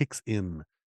song kicks in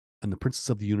and the Princess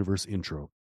of the Universe intro.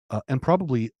 And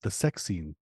probably the sex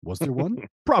scene. Was there one?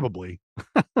 Probably.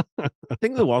 I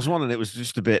think there was one, and it was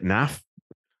just a bit naff.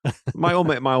 My old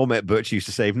mate Birch used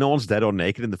to say, if no one's dead or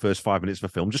naked in the first 5 minutes of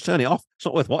a film, just turn it off. It's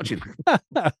not worth watching.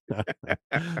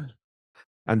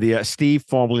 And the Steve,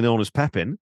 formerly known as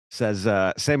Pepin, says,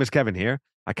 same as Kevin here.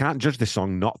 I can't judge this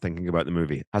song not thinking about the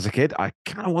movie. As a kid, I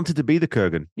kind of wanted to be the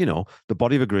Kurgan. You know, the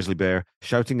body of a grizzly bear,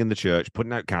 shouting in the church,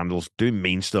 putting out candles, doing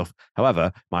mean stuff.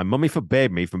 However, my mummy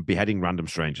forbade me from beheading random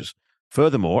strangers.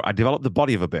 Furthermore, I developed the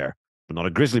body of a bear, but not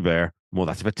a grizzly bear, more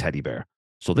that of a teddy bear.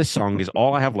 So this song is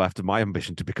all I have left of my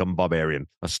ambition to become Barbarian,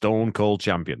 a stone cold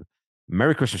champion.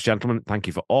 Merry Christmas, gentlemen. Thank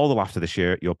you for all the laughter this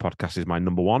year. Your podcast is my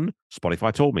number one.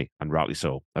 Spotify told me, and rightly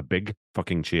so. A big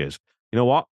fucking cheers. You know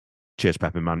what? Cheers,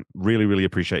 Pepin, man. Really, really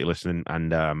appreciate you listening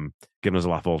and giving us a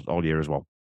laugh all year as well.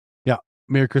 Yeah.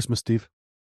 Merry Christmas, Steve.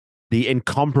 The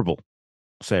incomparable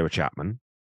Sarah Chapman,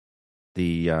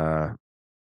 the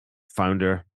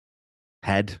founder,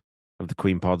 head of the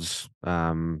Queen Pods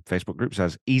Facebook group,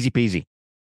 says, easy peasy,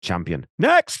 champion.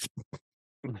 Next!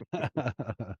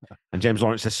 And James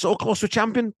Lawrence says, so close to a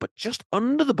champion, but just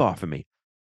under the bar for me.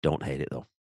 Don't hate it, though.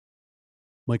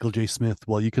 Michael J. Smith,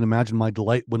 well, you can imagine my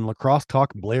delight when lacrosse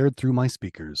talk blared through my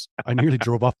speakers. I nearly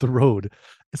drove off the road.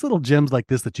 It's little gems like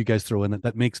this that you guys throw in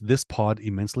that makes this pod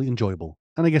immensely enjoyable.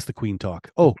 And I guess the Queen talk.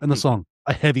 Oh, and the song,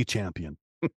 A Heavy Champion.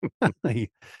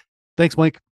 Thanks,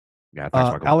 Mike. Yeah,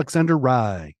 thanks, Michael. Alexander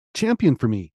Rye, champion for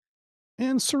me.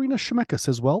 And Serena Shemeka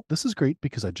says, well, this is great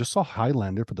because I just saw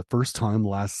Highlander for the first time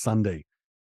last Sunday.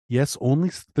 Yes, only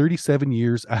 37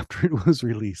 years after it was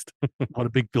released. Not a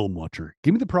big film watcher.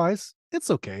 Give me the prize. It's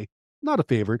okay. Not a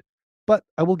favorite, but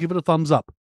I will give it a thumbs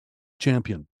up.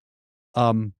 Champion.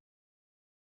 And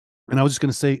I was just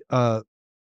going to say,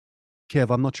 Kev,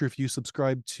 I'm not sure if you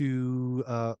subscribe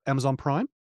to Amazon Prime,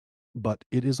 but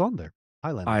it is on there.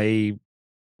 Highlander. I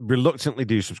reluctantly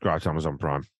do subscribe to Amazon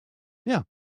Prime. Yeah.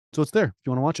 So it's there if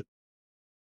you want to watch it.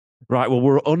 Right. Well,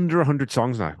 we're under 100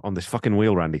 songs now on this fucking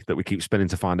wheel, Randy, that we keep spinning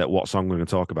to find out what song we're going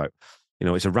to talk about. You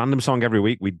know, it's a random song every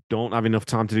week. We don't have enough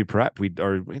time to do prep. We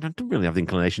don't really have the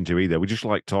inclination to either. We just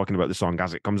like talking about the song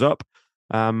as it comes up.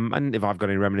 And if I've got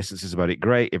any reminiscences about it,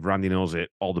 great. If Randy knows it,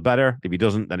 all the better. If he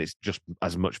doesn't, then it's just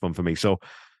as much fun for me. So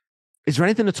is there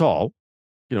anything at all?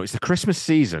 You know, it's the Christmas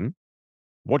season.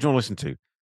 What do you want to listen to?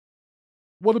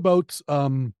 What about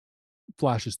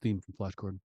Flash's theme from Flash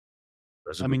Gordon?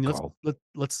 I mean,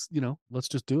 let's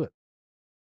just do it.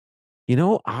 You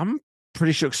know, I'm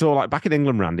pretty sure. So, like back in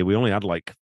England, Randy, we only had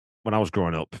when I was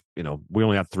growing up, you know, we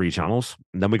only had 3 channels,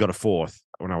 and then we got a 4th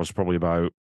when I was probably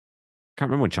about, can't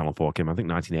remember when Channel 4 came. I think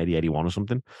 1980, 81 or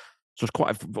something. So it's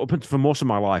quite for most of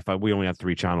my life. We only had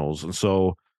 3 channels, and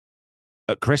so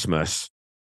at Christmas,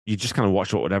 you just kind of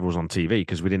watched whatever was on TV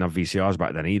because we didn't have VCRs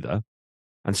back then either.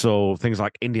 And so things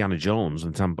like Indiana Jones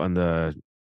and the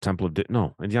Temple of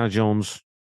Indiana Jones,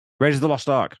 Raiders of the Lost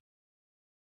Ark.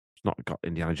 It's not got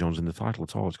Indiana Jones in the title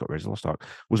at all. It's got Raiders of the Lost Ark.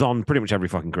 Was on pretty much every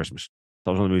fucking Christmas.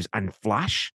 That was one of the movies. And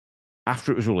Flash,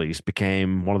 after it was released,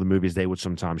 became one of the movies they would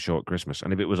sometimes show at Christmas.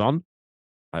 And if it was on,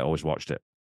 I always watched it.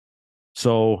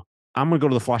 So I'm going to go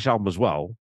to the Flash album as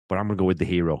well, but I'm going to go with The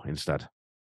Hero instead.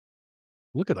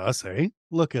 Look at us, eh?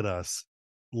 Look at us.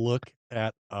 Look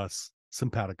at us.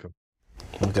 Simpatico.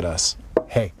 Look at us.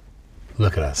 Hey,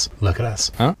 look at us. Look at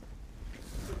us. Huh?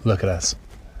 Look at us.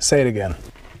 Say it again.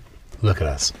 Look at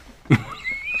us.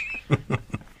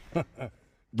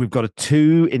 We've got a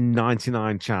 2 in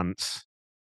 99 chance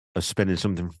of spinning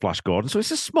something from Flash Gordon. So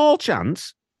it's a small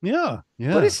chance. Yeah.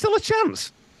 But it's still a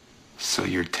chance. So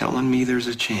you're telling me there's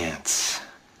a chance?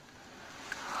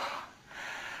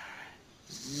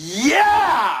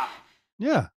 Yeah!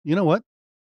 Yeah. You know what?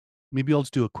 Maybe I'll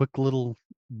just do a quick little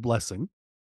blessing.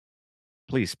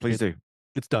 Please do.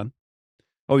 It's done.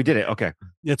 Oh, you did it? Okay.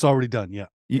 It's already done. Yeah.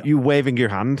 You waving your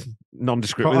hand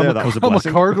nondescriptly there. That was a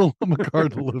blessing. I'm a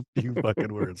cardinal of few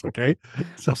fucking words. Okay.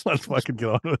 So let's fucking get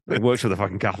on with it. It works for the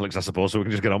fucking Catholics, I suppose, so we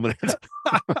can just get on with it.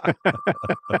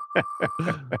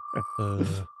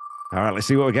 All right, let's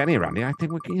see what we're getting here, Randy. I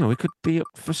think we could be up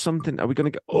for something. Are we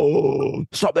going to go? Oh,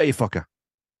 stop there, you fucker.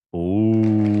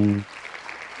 Oh.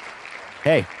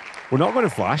 Hey, we're not going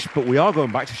to Flash, but we are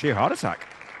going back to Sheer Heart Attack.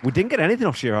 We didn't get anything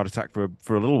off Sheer Heart Attack for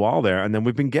a little while there, and then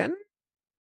we've been getting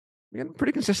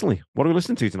pretty consistently. What are we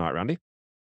listening to tonight, Randy?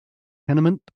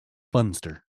 Tenement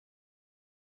Funster.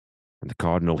 And the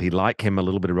Cardinal, he like him a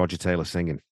little bit of Roger Taylor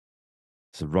singing.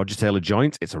 It's a Roger Taylor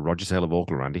joint. It's a Roger Taylor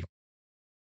vocal, Randy.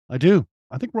 I do.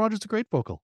 I think Roger's a great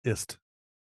vocalist.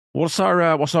 What's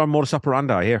our modus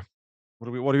operandi here?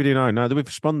 What do we do now? Now that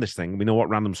we've spun this thing, we know what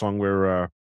random song we're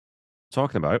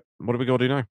talking about. What do we go do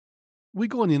now? We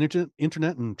go on the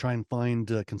internet and try and find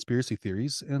conspiracy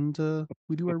theories, and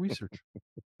we do our research.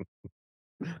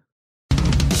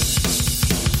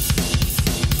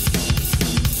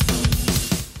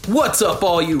 What's up,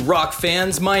 all you rock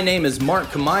fans? My name is Mark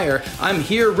Kameyer. I'm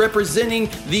here representing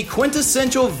the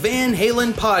quintessential Van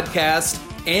Halen podcast,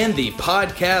 and the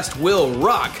podcast will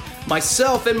rock.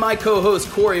 Myself and my co-host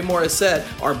Corey Morissette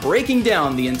are breaking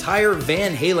down the entire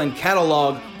Van Halen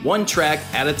catalog one track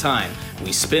at a time.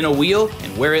 We spin a wheel,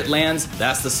 and where it lands,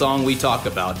 that's the song we talk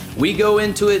about. We go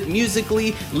into it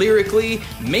musically, lyrically,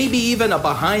 maybe even a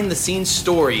behind-the-scenes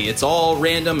story. It's all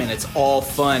random and it's all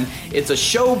fun. It's a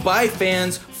show by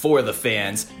fans for the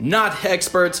fans. Not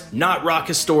experts, not rock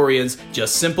historians,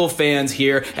 just simple fans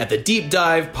here at the Deep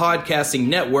Dive Podcasting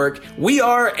Network. We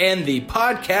are, and the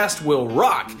podcast will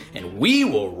rock, and we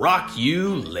will rock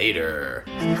you later.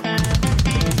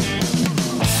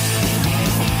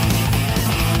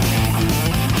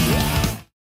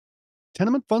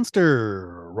 Tenement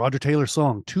Funster, Roger Taylor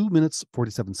song, 2 minutes,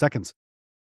 47 seconds.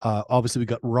 Obviously, we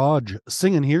got Rog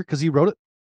singing here because he wrote it,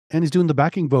 and he's doing the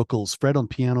backing vocals. Fred on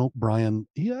piano, Brian,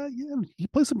 he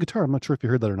plays some guitar. I'm not sure if you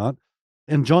heard that or not.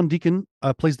 And John Deacon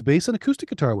plays the bass and acoustic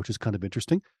guitar, which is kind of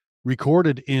interesting.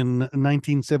 Recorded in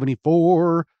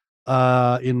 1974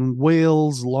 in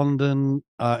Wales, London,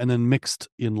 and then mixed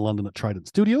in London at Trident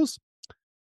Studios.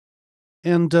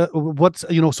 And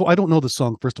so I don't know the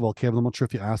song, first of all, Kevin. I'm not sure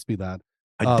if you asked me that.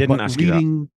 I didn't ask you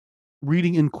that.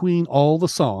 Reading in Queen all the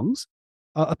songs,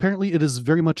 apparently it is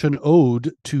very much an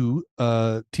ode to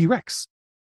T-Rex,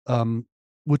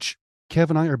 which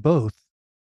Kev and I are both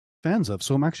fans of.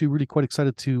 So I'm actually really quite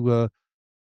excited to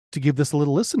give this a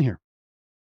little listen here.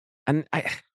 And I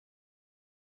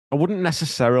wouldn't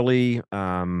necessarily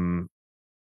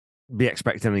be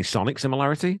expecting any sonic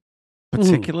similarity,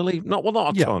 particularly. Not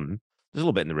a ton. There's a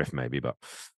little bit in the riff, maybe, but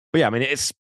yeah, I mean,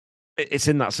 it's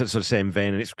in that sort of same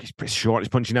vein, and it's pretty short, it's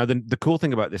punchy. Now, the cool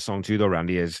thing about this song too, though,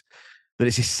 Randy, is that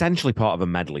it's essentially part of a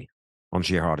medley on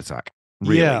Sheer Heart Attack.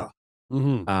 Really. Yeah.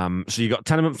 Mm-hmm. So you got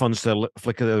Tenement Funster,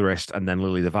 Flick of the Wrist, and then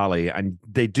Lily the Valley, and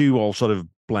they do all sort of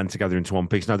blend together into one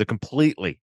piece. Now, they're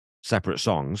completely separate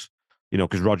songs,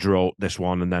 because Roger wrote this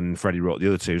one, and then Freddie wrote the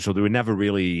other two, so they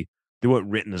weren't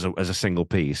written as a single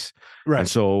piece. Right. And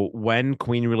so when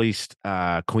Queen released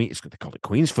they called it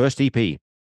Queen's first EP,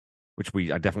 which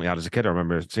I definitely had as a kid. I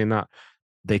remember seeing that.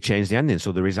 They changed the ending.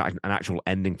 So there is an actual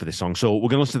ending for this song. So we're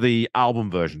going to listen to the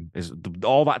album version. Is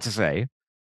all that to say,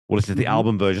 we'll listen to the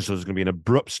album version. So there's going to be an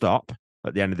abrupt stop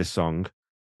at the end of this song.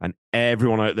 And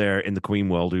everyone out there in the Queen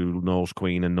world who knows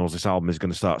Queen and knows this album is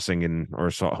going to start singing or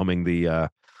start humming the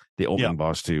opening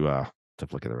bars to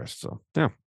Flick of the Wrist. So, yeah.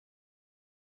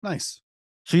 Nice.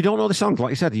 So you don't know the songs,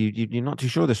 like you said. You're not too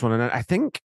sure of this one, and I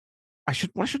think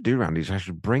what I should do, Randy, is I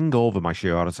should bring over my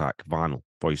Sheer Heart Attack vinyl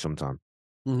for you sometime.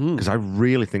 because I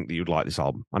really think that you'd like this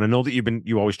album. And I know that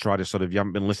you always try to you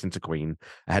haven't been listening to Queen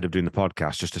ahead of doing the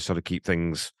podcast just to sort of keep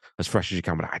things as fresh as you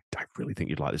can. But I really think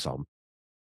you'd like this album.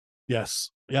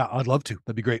 Yes. Yeah, I'd love to.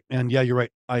 That'd be great. And yeah, you're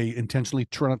right. I intentionally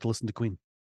try not to listen to Queen.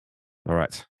 All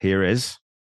right. Here is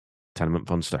Tenement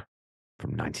Funster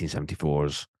from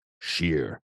 1974's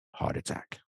Sheer Heart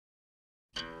Attack.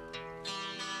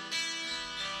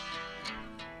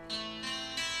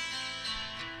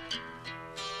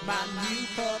 My new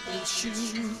purple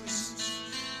shoes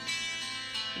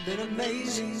have been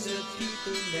amazing to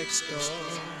people next door.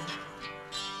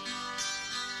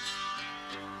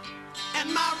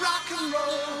 And my rock and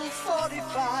roll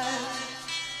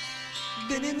 45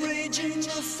 been enraging the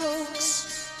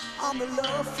folks on the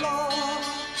lower floor.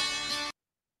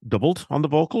 Doubled on the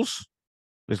vocals?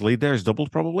 His lead there is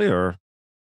doubled probably, or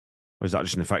is that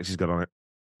just an effect he's got on it?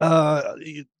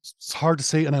 It's hard to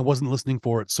say, and I wasn't listening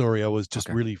for it. Sorry, I was just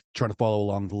really trying to follow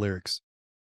along the lyrics.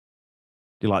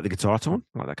 Do you like the guitar tone?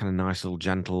 Like that kind of nice little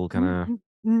gentle kind of...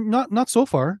 Not so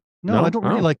far. No, I don't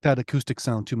really Oh. like that acoustic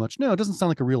sound too much. No, it doesn't sound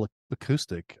like a real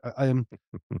acoustic. I am...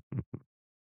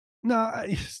 No,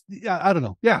 I don't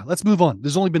know. Yeah, let's move on.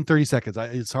 There's only been 30 seconds.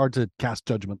 It's hard to cast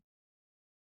judgment.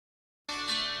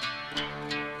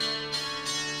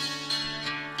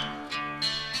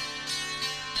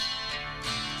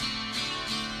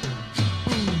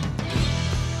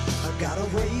 I got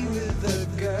away with the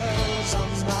girls on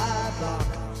my block,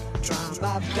 trying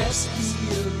my best to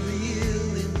be a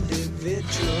real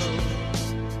individual.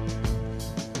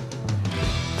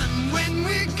 And when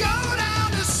we go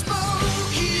down to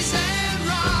Smokies and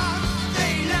Rock,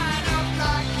 they line up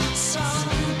like it's some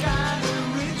kind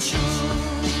of ritual.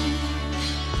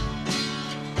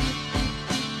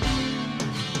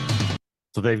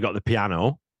 So they've got the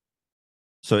piano.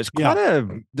 So it's quite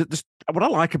what I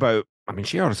like about, I mean,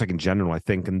 Sheer Heart Attack in general, I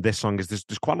think, and this song is there's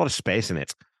quite a lot of space in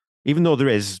it. Even though there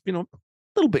is, a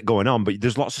little bit going on, but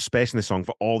there's lots of space in this song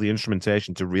for all the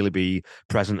instrumentation to really be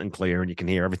present and clear, and you can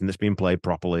hear everything that's being played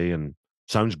properly and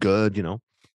sounds good,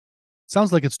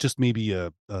 Sounds like it's just maybe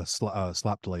a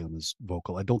slap delay on his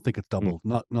vocal. I don't think it's doubled.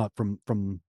 Not from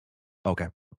okay.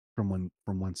 From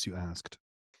whence you asked.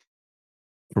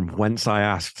 From whence I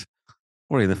asked.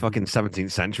 What are you, the fucking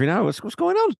 17th century now? What's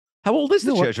going on? How old is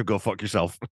the church of Go Fuck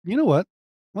Yourself? You know what?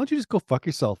 Why don't you just go fuck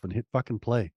yourself and hit fucking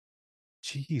play?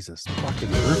 Jesus fucking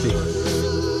Murphy.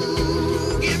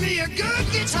 Give me a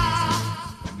good guitar,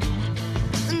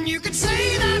 and you could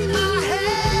say that my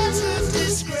head's a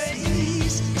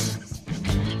disgrace.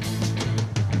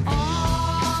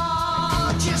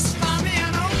 Oh, just find me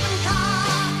an open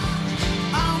car,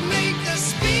 I'll make the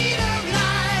speed of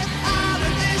light out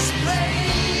of this place.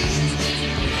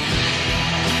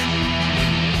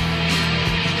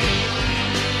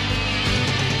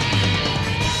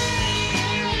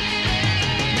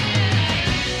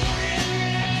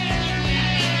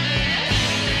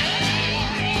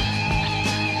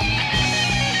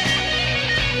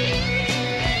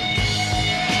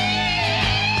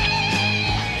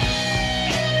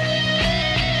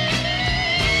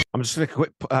 I'm just going to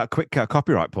quick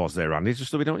copyright pause there, Randy, just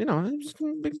so we don't, just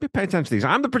pay attention to these.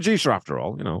 I'm the producer after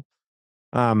all,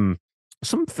 Some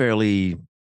fairly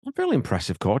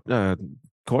impressive chord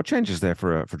changes there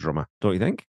for drummer, don't you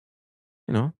think?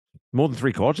 More than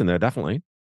 3 chords in there, definitely.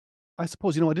 I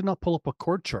suppose, I did not pull up a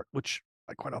chord chart, which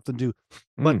I quite often do,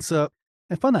 but I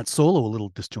found that solo a little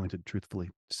disjointed, truthfully.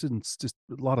 It's just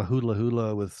a lot of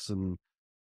hula with some,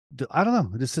 I don't know.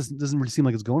 It just doesn't really seem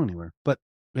like it's going anywhere, but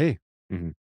hey,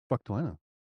 fuck do I know?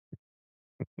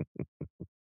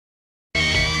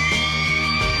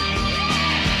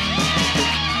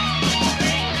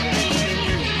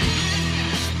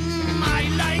 I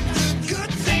like the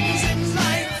good things in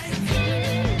life,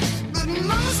 but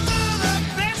most of the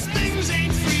best things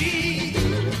ain't free.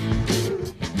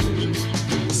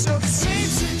 So the same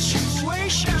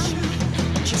situation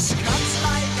just cuts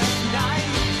like a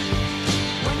knife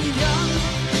when you're young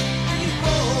and you're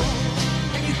bold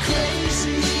and you're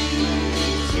crazy.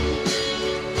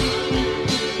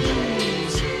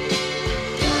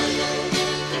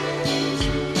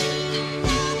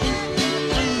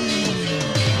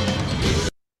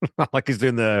 Like he's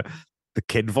doing the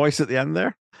kid voice at the end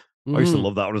there. I used to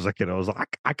love that when I was a kid. I was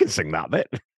like, I can sing that bit.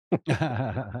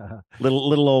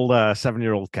 little old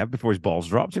 7-year-old Kev before his balls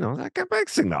dropped. I can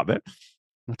sing that bit.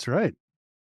 That's right.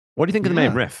 What do you think of the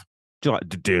main riff? Do you like?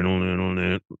 I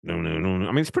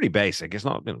mean, it's pretty basic. It's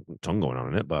not tongue going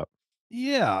on in it, but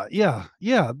yeah.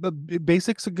 But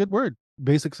basic's a good word.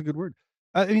 Basic's a good word.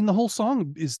 I mean, the whole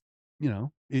song is,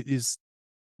 it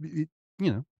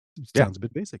sounds a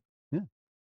bit basic. Yeah.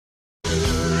 Give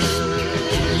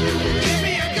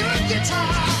me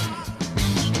guitar.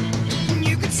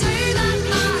 You could say that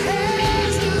my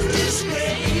hair's a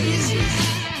disgrace.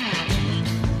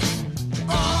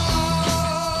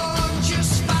 Oh,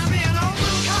 just find me an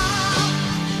open car.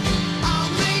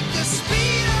 I'll make the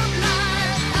speed of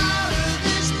light out of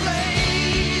this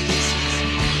place.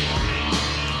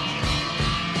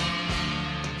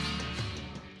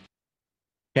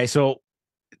 Okay, so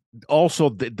also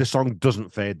the song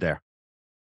doesn't fade there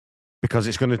because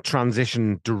it's going to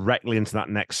transition directly into that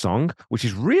next song, which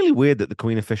is really weird that the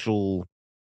Queen official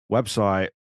website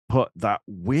put that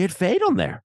weird fade on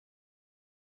there.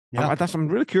 Yeah, I'm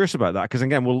really curious about that because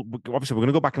again, we're going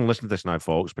to go back and listen to this now,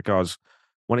 folks, because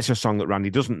when it's a song that Randy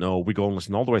doesn't know, we go and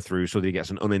listen all the way through so that he gets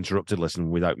an uninterrupted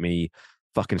listen without me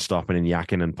fucking stopping and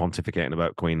yakking and pontificating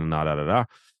about Queen and da da da da.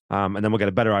 And then we'll get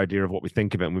a better idea of what we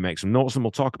think of it, and we make some notes, and we'll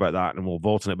talk about that, and we'll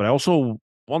vote on it. But I also,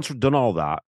 once we've done all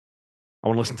that, I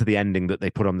want to listen to the ending that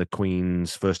they put on the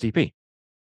Queen's first EP.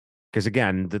 Because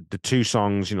again, the two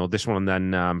songs, this one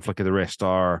and then Flick of the Wrist,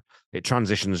 it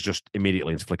transitions just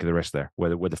immediately into Flick of the Wrist there, where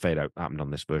the fade out happened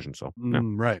on this version. So yeah.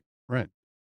 Right.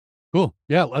 Cool.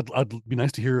 Yeah, I'd be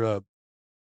nice to hear.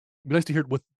 Be nice to hear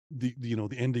what the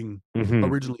ending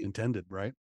originally intended.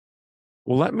 Right.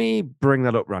 Well, let me bring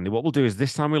that up, Randy. What we'll do is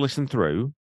this time we listen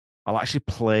through, I'll actually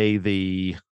play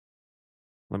the.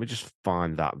 Let me just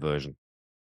find that version.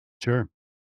 Sure.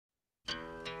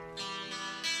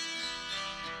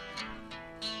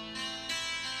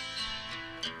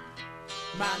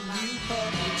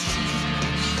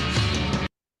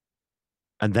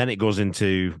 And then it goes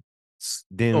into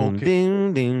ding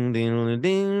ding ding ding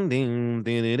ding ding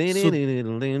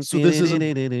ding. So this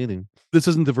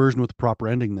isn't the version with the proper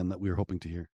ending then that we were hoping to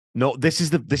hear. No, this is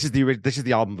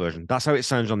the album version. That's how it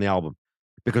sounds on the album,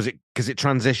 because it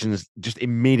transitions just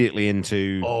immediately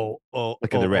into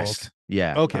Flick of the Wrist. Okay.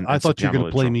 Yeah. Okay. I thought you were going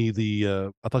to play me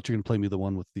the. I thought you were going to play me the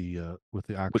one with the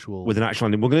actual with an actual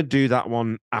ending. We're going to do that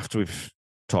one after we've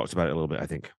talked about it a little bit. I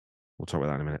think we'll talk about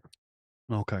that in a minute.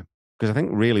 Okay. Because I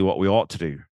think really what we ought to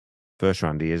do first,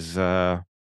 Randy, is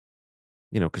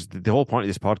because the whole point of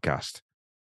this podcast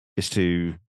is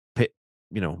to pit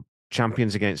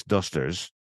champions against dusters,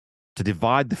 to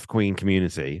divide the Queen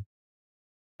community,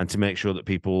 and to make sure that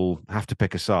people have to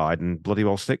pick a side and bloody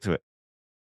well stick to it.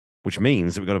 Which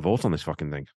means that we've got to vote on this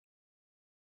fucking thing.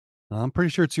 I'm pretty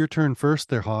sure it's your turn first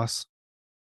there, Haas.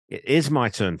 It is my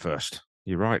turn first.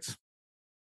 You're right.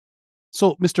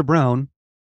 So, Mr. Brown,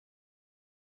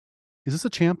 is this a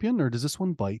champion or does this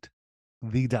one bite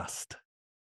the dust?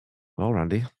 Well,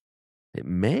 Randy, it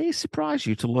may surprise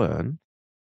you to learn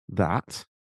that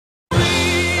We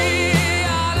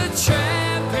are the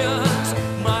champions,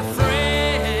 my friends.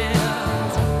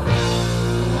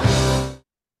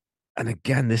 and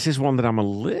again, this is one that I'm a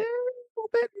little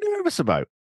bit nervous about.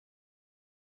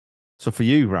 So for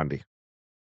you, Randy,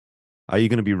 are you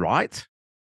going to be right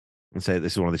and say that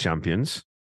this is one of the champions?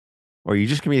 Or are you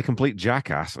just going to be a complete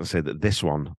jackass and say that this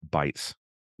one bites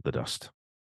the dust?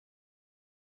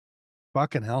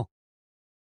 Fucking hell.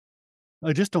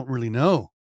 I just don't really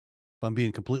know, if I'm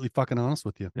being completely fucking honest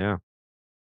with you. Yeah.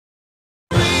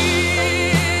 We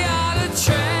are the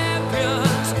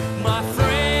champions, my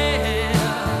friends.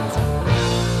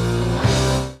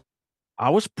 I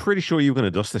was pretty sure you were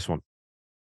going to dust this one.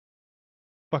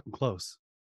 Fucking close.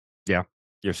 Yeah.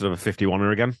 You're sort of a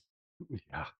 51er again.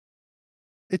 Yeah.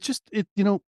 It's just,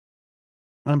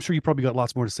 I'm sure you probably got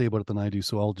lots more to say about it than I do,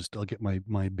 so I'll get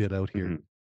my bit out here. Mm-hmm.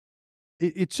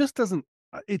 It just doesn't,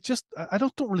 I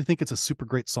don't really think it's a super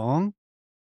great song.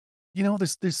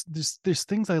 There's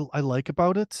things I like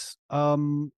about it. I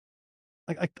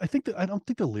think that I don't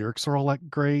think the lyrics are all that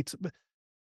great, but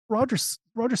Roger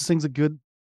sings a good.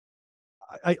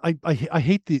 I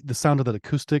hate the sound of that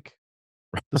acoustic.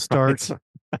 The start.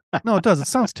 No, it does. It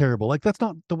sounds terrible. Like that's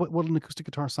not what an acoustic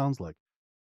guitar sounds like.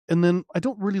 And then I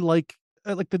don't really like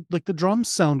the drums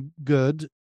sound good.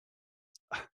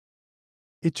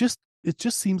 It just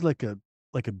seems like a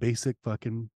basic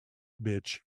fucking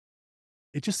bitch.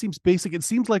 It just seems basic. It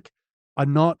seems like a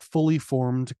not fully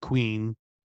formed Queen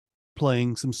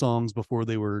playing some songs before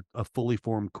they were a fully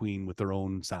formed Queen with their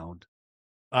own sound.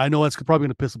 I know that's probably going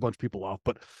to piss a bunch of people off,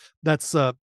 but that's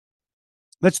the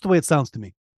way it sounds to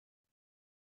me.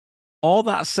 All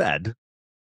that said,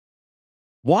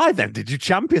 why then did you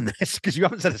champion this? Because you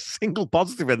haven't said a single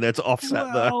positive in there to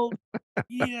offset that.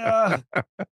 Yeah.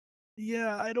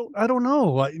 Yeah, I don't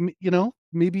know.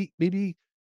 Maybe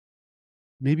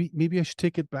I should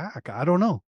take it back. I don't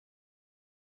know.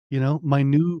 My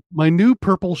new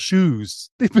purple shoes.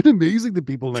 They've been amazing to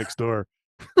people next door.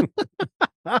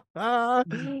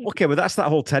 Okay, but that's that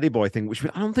whole Teddy Boy thing, which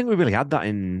I don't think we really had that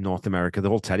in North America. The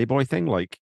whole Teddy Boy thing,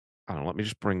 like, I don't know. Let me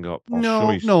just bring up. I'll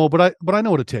show you. No, but I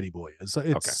know what a teddy boy is.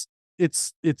 Okay.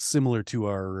 It's similar to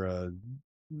our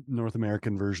North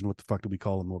American version. What the fuck do we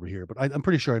call them over here? But I'm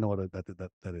pretty sure I know what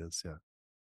that is. Yeah.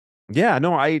 Yeah.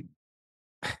 No, I.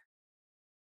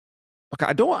 Okay,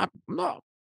 I'm not.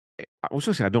 I was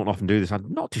going to say I don't often do this.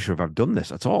 I'm not too sure if I've done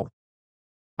this at all.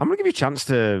 I'm going to give you a chance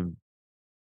to,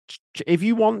 if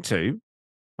you want to,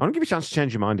 I'm going to give you a chance to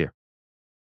change your mind here.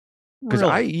 Because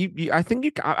really? I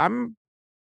think I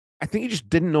think you just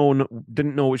didn't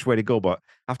know which way to go. But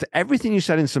after everything you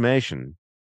said in summation,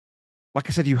 like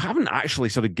I said, you haven't actually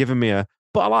sort of given me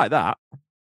but I like that.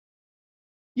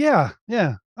 Yeah.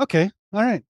 Okay. All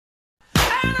right.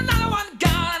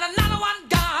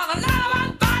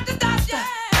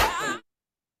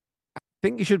 I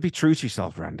think you should be true to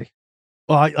yourself, Randy.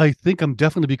 Well, I think I'm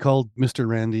definitely be called Mr.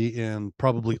 Randy and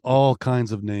probably all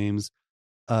kinds of names.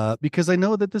 Because I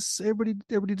know that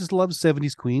everybody just loves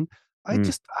 70s Queen. I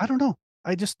don't know.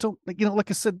 I just don't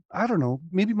like I said, I don't know.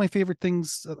 Maybe my favorite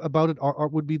things about it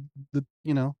would be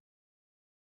well,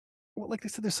 like I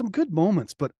said, there's some good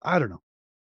moments, but I don't know.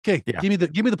 Okay, yeah.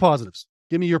 give me the positives.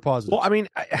 Give me your positives. Well, I mean,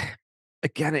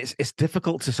 again, it's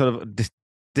difficult to sort of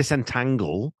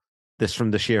disentangle this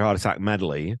from the Sheer Heart Attack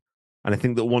medley, and I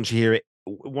think that once you hear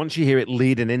it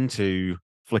leading into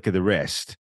Flick of the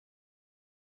Wrist,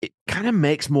 it kind of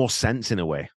makes more sense in a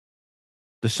way.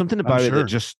 There's something about it that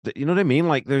just, you know what I mean?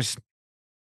 Like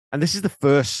and this is the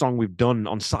first song we've done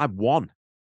on side one,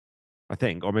 I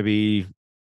think, or maybe,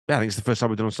 yeah, I think it's the first time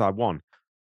we've done on side one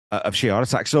of Sheer Heart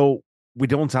Attack. So we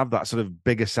don't have that sort of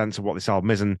bigger sense of what this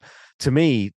album is. And to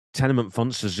me, Tenement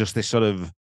Funster is just this sort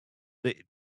of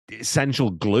essential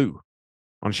glue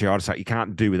on Sheer Heart Attack. You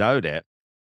can't do without it.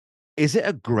 Is it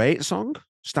a great song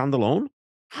standalone?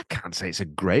 I can't say it's a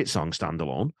great song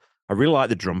standalone. I really like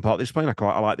the drum part he's playing.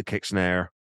 I like the kick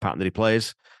snare pattern that he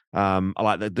plays. I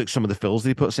like some of the fills that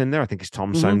he puts in there. I think his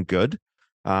toms sound good.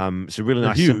 It's a really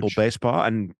nice simple bass part.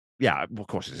 And yeah, of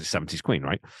course, it's a 70s Queen,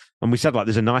 right? And we said like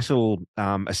there's a nice little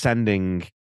ascending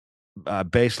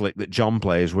bass lick that John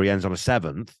plays where he ends on a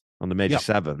seventh, on the major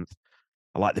seventh.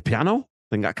 I like the piano.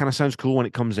 I think that kind of sounds cool when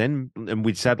it comes in. And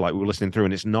we'd said like we were listening through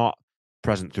and it's not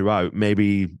present throughout.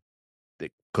 Maybe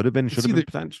it could have been, should have been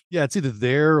potential. Yeah, it's either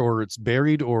there or it's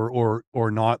buried or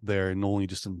not there and only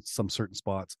just in some certain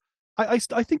spots. I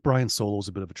think Brian's solo is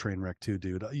a bit of a train wreck too,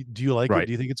 dude. Do you like it?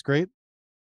 Do you think it's great?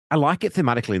 I like it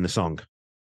thematically in the song.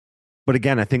 But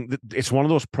again, I think that it's one of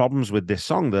those problems with this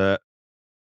song that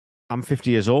I'm 50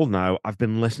 years old now. I've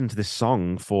been listening to this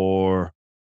song for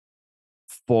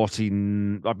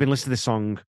 14. I've been listening to this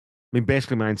song, I mean,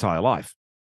 basically my entire life.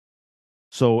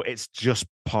 So it's just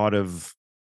part of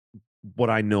what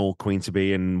I know Queen to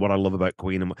be and what I love about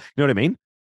Queen. And you know what I mean?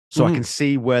 So I can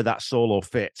see where that solo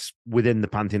fits within the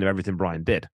pantheon of everything Brian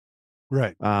did.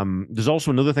 Right. There's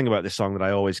also another thing about this song that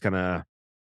I always kind of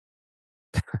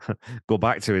go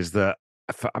back to is that,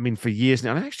 for years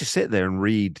now, I actually sit there and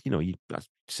read, you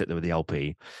sit there with the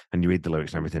LP and you read the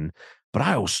lyrics and everything. But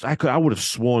I would have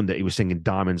sworn that he was singing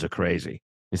Diamonds Are Crazy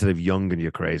instead of Young and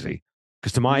You're Crazy.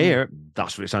 Because to my ear,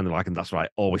 that's what it sounded like, and that's what I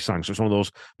always sang. So it's one of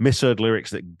those misheard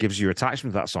lyrics that gives you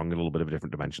attachment to that song in a little bit of a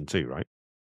different dimension too, right?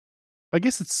 I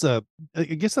guess that's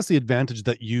the advantage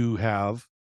that you have,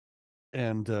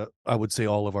 and I would say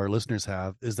all of our listeners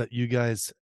have, is that you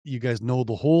guys know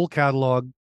the whole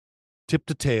catalog, tip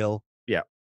to tail. Yeah.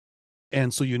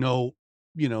 And so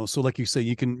so like you say,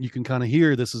 you can kind of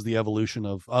hear this is the evolution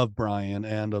of Brian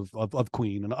and of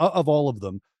Queen and of all of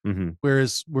them. Mm-hmm.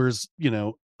 Whereas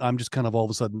I'm just kind of all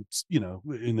of a sudden,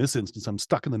 in this instance, I'm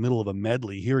stuck in the middle of a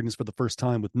medley, hearing this for the first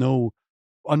time with no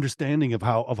understanding of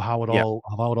how it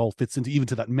all fits into even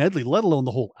to that medley, let alone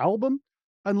the whole album,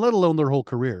 and let alone their whole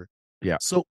career. Yeah.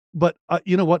 So, but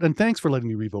you know what? And thanks for letting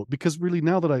me revote, because really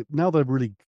now that I've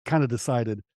really kind of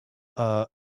decided,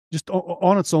 just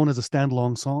on its own as a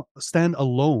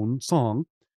standalone song,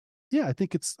 yeah, I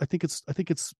think it's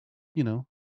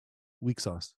weak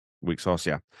sauce. Weak sauce,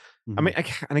 yeah. Mm-hmm. I mean,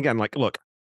 and again, like, look,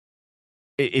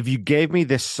 if you gave me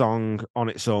this song on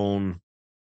its own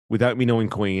without me knowing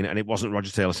Queen and it wasn't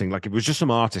Roger Taylor singing, like if it was just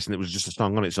some artist and it was just a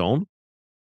song on its own,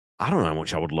 I don't know how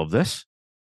much I would love this.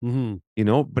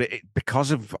 Mm-hmm. But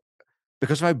because of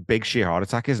how big Sheer Heart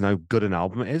Attack is and how good an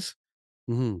album it is,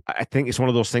 mm-hmm. I think it's one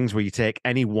of those things where you take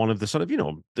any one of the sort of,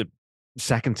 the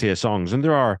second tier songs, and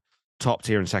there are top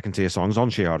tier and second tier songs on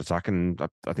Sheer Heart Attack, and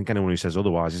I think anyone who says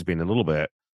otherwise is being a little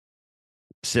bit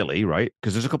silly, right?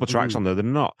 Because there's a couple of tracks on there that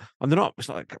they're not, it's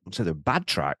not like I would say they're bad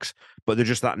tracks, but they're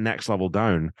just that next level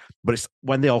down. But it's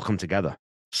when they all come together.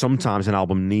 sometimes an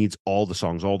album needs all the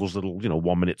songs, all those little,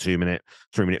 1 minute, 2 minute,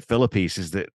 3 minute filler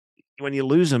pieces that when you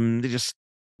lose them, the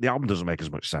album doesn't make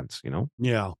as much sense,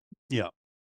 Yeah. Yeah.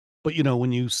 But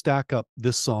when you stack up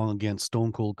this song against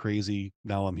Stone Cold Crazy,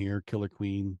 Now I'm Here, Killer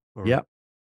Queen, Yeah.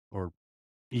 or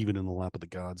even In the Lap of the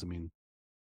Gods, I mean,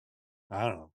 I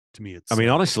don't know. To me, it's. I mean,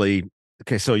 honestly,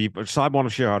 okay, so side one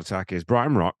of Sheer Heart Attack is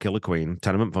Brighton Rock, Killer Queen,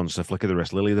 Tenement Funster, Flick of the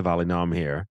Wrist, Lily of the Valley, Now I'm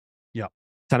Here. Yeah.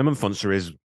 Tenement Funster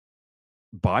is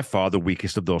by far the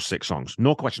weakest of those 6 songs.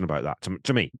 No question about that,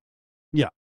 to me. Yeah.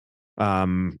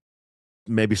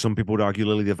 Maybe some people would argue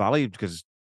Lily of the Valley because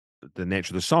the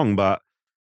nature of the song, but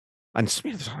and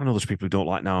I know there's people who don't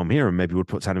like Now I'm Here and maybe would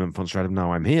put Tenement Funster out of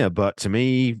Now I'm Here, but to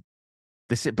me,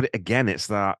 but again, it's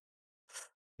the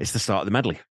start of the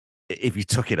medley. If you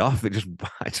took it off, it just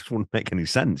wouldn't make any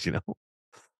sense,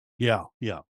 Yeah.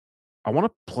 Yeah. I want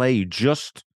to play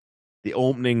just the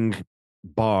opening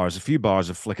bars, a few bars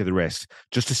of Flick of the Wrist,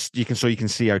 just so you can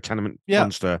see how Tenement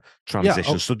Funster transitions.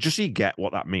 Yeah. So just so you get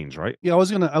what that means, right? Yeah, I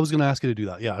was gonna ask you to do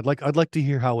that. Yeah, I'd like to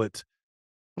hear how it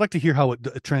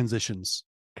transitions.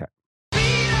 Okay.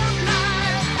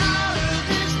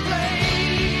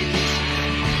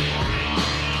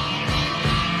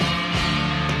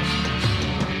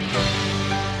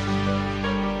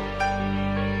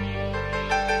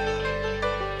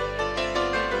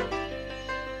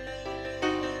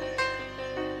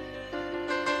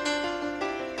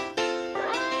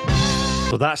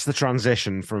 So that's the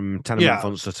transition from Tenement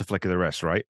Funster to Flick of the Wrist,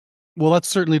 right? Well, that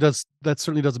certainly does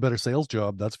a better sales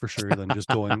job, that's for sure, than just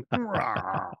going,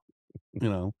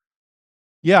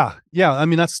 Yeah, yeah. I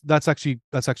mean, that's actually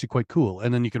quite cool,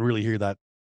 and then you can really hear that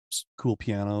cool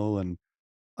piano and,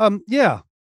 yeah,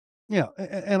 yeah.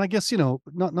 And I guess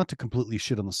not to completely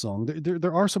shit on the song.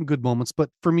 There are some good moments, but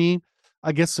for me,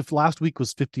 I guess if last week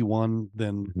was 51,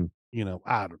 then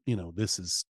I don't, this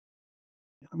is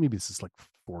maybe this is like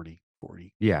 40.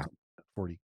 Yeah.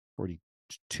 40,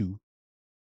 42.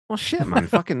 Well, shit, man.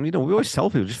 Fucking, we always tell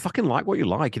people, just fucking like what you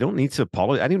like. You don't need to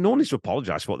apologize. No one needs to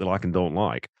apologize for what they like and don't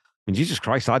like. I mean, Jesus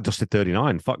Christ, I dusted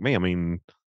 39. Fuck me. I mean,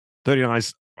 39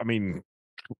 is,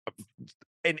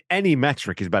 in any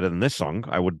metric is better than this song,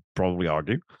 I would probably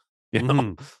argue.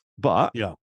 But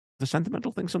yeah, the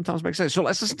sentimental thing sometimes makes sense. So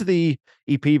let's listen to the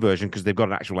EP version because they've got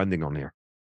an actual ending on here.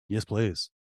 Yes,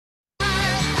 please.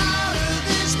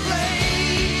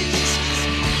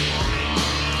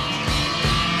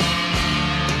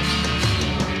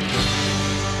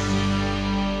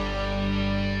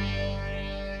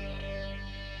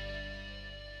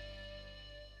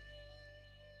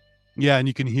 Yeah, and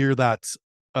you can hear that.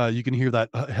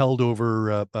 Held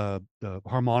over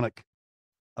harmonic,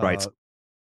 right?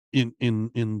 In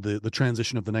the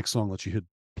transition of the next song that you had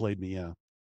played me. Yeah,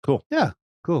 cool. Yeah,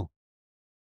 cool.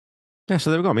 Yeah, so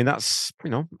there we go. I mean, that's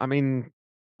I mean,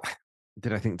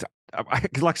 did I think?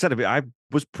 Like I said, I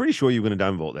was pretty sure you were going to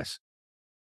downvote this,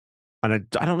 and I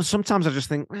don't know. Sometimes I just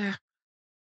think, I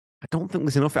don't think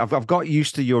there's enough. I've got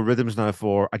used to your rhythms now.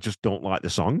 I just don't like the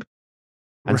song.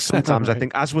 And sometimes I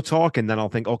think as we're talking, then I'll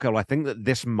think, okay, well, I think that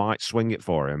this might swing it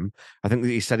for him. I think that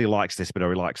he said he likes this bit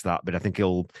or he likes that, but I think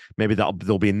there'll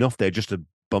be enough there just to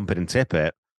bump it and tip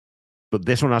it. But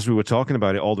this one, as we were talking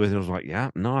about it all the way through, I was like, yeah,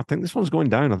 no, I think this one's going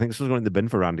down. I think this one's going in the bin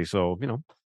for Randy. So,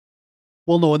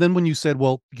 Well, no, and then when you said,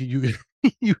 well, you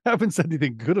you haven't said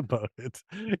anything good about it,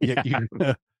 yet you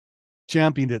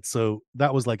championed it. So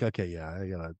that was like, okay, yeah,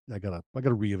 I gotta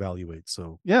reevaluate.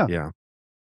 So yeah.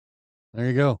 There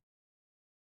you go.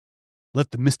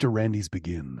 Let the Mr. Randys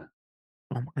begin.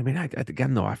 I mean,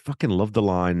 again, though, I fucking love the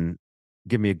line,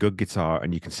 give me a good guitar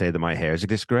and you can say that my hair is a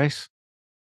disgrace.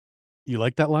 You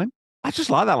like that line? I just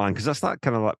like that line because that's that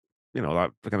kind of like,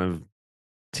 that kind of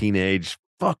teenage,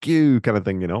 fuck you kind of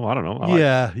thing, I don't know.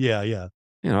 Yeah.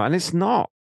 And it's not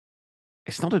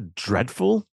a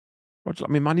dreadful. I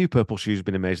mean, my new Purple Shoes has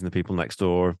been amazing. The People Next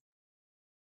Door.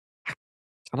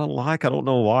 I don't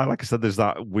know why. Like I said, there's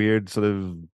that weird sort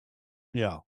of,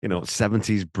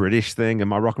 70s British thing. And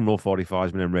my Rock and Roll 45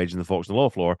 has been enraging the folks on the low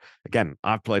floor. Again,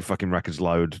 I've played fucking records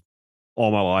loud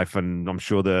all my life. And I'm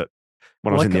sure that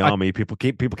when I was in the army, people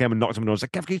came and knocked on my door and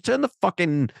said, Kev,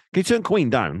 can you turn Queen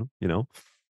down?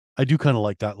 I do kind of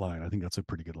like that line. I think that's a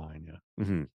pretty good line. Yeah.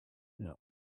 Mm-hmm. Yeah.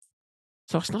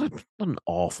 So it's not an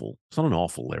awful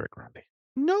lyric, Randy.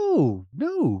 No.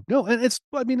 And it's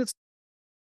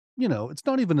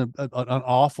not even an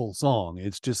awful song.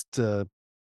 It's just, it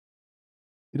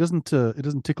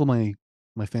doesn't tickle my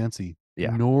fancy.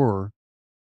 Yeah. Nor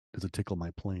does it tickle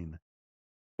my plane.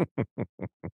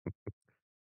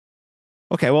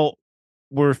 Okay, well,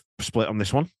 we're split on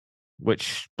this one,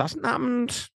 which hasn't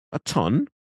happened a ton.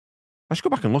 I should go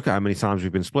back and look at how many times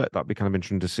we've been split. That'd be kind of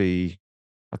interesting to see.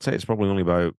 I'd say it's probably only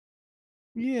about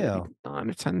 9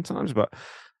 or 10 times. But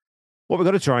what we've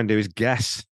got to try and do is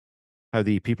guess how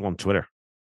the people on Twitter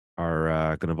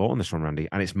are going to vote on this one, Randy.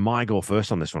 And it's my go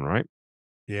first on this one, right?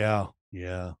 Yeah.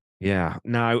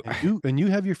 Now, and you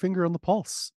have your finger on the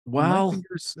pulse. Well,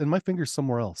 and my finger's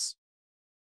somewhere else.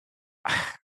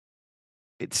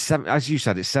 It's as you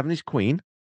said, it's 70s Queen.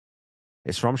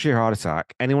 It's from Sheer Heart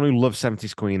Attack. Anyone who loves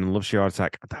 70s Queen and loves Sheer Heart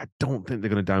Attack, I don't think they're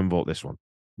going to downvote this one.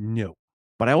 No.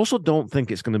 But I also don't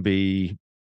think it's going to be.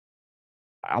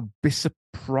 I'll be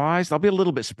surprised. I'll be a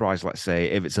little bit surprised, let's say,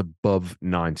 if it's above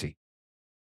 90.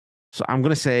 So I'm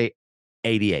going to say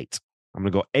 88. I'm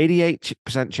going to go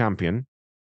 88% champion.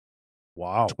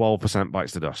 Wow. 12%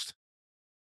 bites the dust.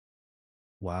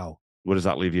 Wow. Where does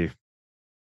that leave you?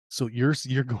 So you're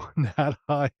going that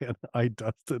high, and I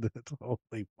dusted it.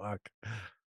 Holy fuck!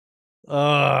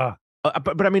 But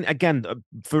I mean, again,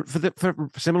 for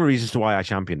similar reasons to why I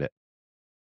championed it.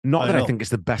 Not that I think it's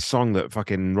the best song that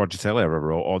fucking Roger Taylor ever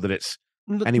wrote, or that it's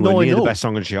anywhere near the best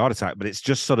song on Sheer Heart Attack. But it's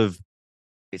just sort of,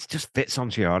 it just fits on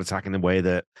Sheer Heart Attack in a way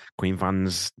that Queen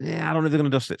fans, I don't know if they're going to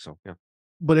dust it. So yeah.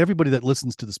 But everybody that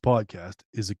listens to this podcast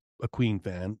is a Queen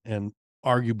fan, and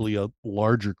arguably a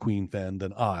larger Queen fan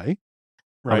than I.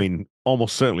 Right? I mean,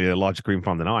 almost certainly a larger Queen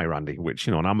fan than I, Randy, which,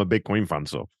 and I'm a big Queen fan,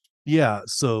 so. Yeah,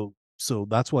 so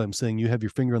that's why I'm saying you have your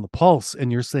finger on the pulse,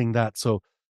 and you're saying that. So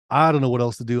I don't know what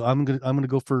else to do. I'm gonna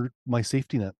go for my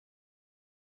safety net.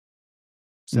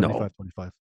 75-25.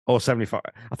 Oh, 75.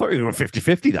 I thought you were going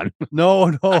 50-50 then.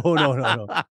 No. No.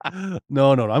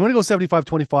 I'm gonna go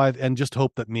 75-25 and just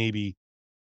hope that maybe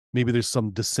there's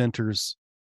some dissenters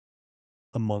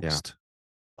amongst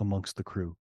the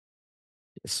crew.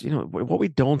 It's, what we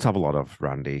don't have a lot of,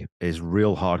 Randy, is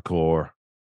real hardcore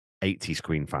 80s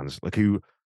Queen fans, like who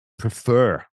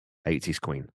prefer 80s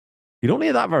Queen. You don't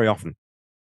hear that very often.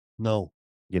 No.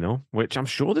 Which I'm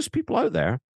sure there's people out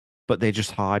there, but they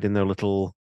just hide in their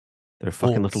little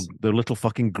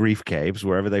fucking grief caves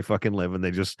wherever they fucking live, and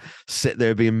they just sit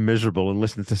there being miserable and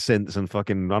listening to synths and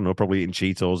fucking, I don't know, probably eating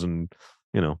Cheetos and,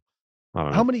 I don't know. I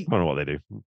don't know what they do.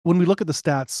 When we look at the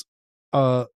stats,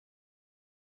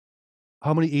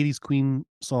 how many 80s Queen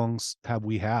songs have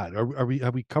we had?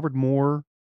 Have we covered more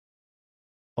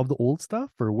of the old stuff,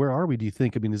 or where are we, do you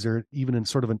think? I mean, is there even in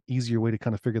sort of an easier way to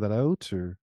kind of figure that out?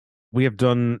 Or we have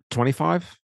done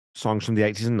 25 songs from the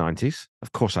 80s and 90s.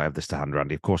 Of course I have this to hand,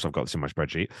 Randy. Of course I've got this in my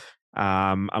spreadsheet.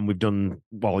 And we've done,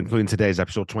 well, including today's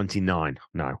episode, 29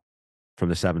 now from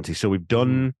the 70s. So we've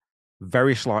done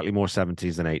very slightly more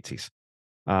 70s than 80s.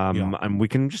 And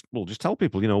we'll just tell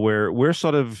people, we're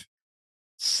sort of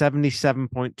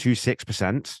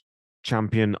 77.26%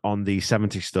 champion on the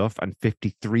 70s stuff and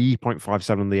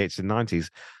 53.57 on the 80s and 90s.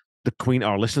 The Queen,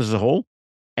 our listeners as a whole,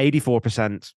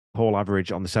 84% whole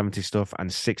average on the 70s stuff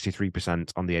and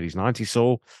 63% on the 80s, 90s.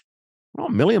 So we're not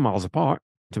a million miles apart,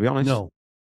 to be honest. No,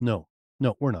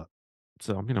 we're not.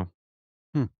 So, no.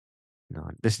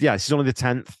 This is only the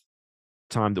 10th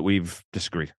time that we've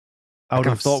disagreed. I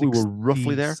thought we were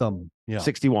roughly there.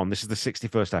 61. This is the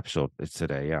 61st episode. It's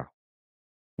today, yeah.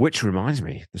 Which reminds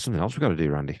me, there's something else we've got to do,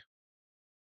 Randy.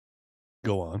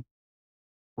 Go on.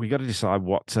 We got to decide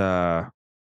which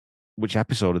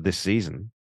episode of this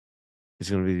season is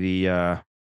going to be the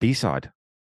B-side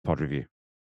pod review.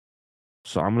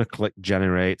 So I'm going to click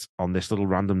generate on this little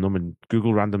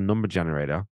Google random number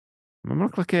generator. I'm going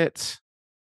to click it.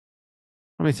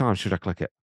 How many times should I click it?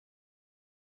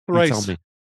 Thrice. You tell me.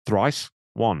 Thrice?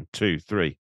 1, 2,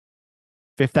 3.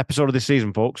 5th episode of this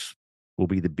season, folks, will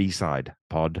be the B-side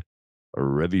pod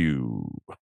review.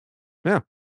 Yeah.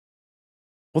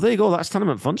 Well, there you go. That's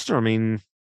Tenement Funster. I mean, I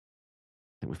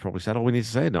think we've probably said all we need to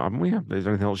say, haven't we? Is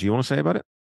there anything else you want to say about it?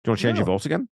 Do you want to change your vote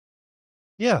again?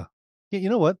 Yeah. You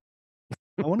know what?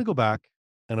 I want to go back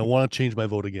and I want to change my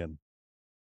vote again.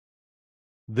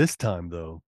 This time,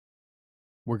 though,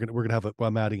 we're gonna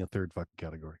I'm adding a third fucking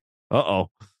category. Uh-oh.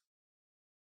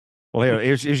 Well,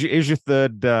 here's your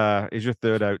third. Here's your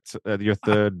third out. Your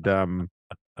third. There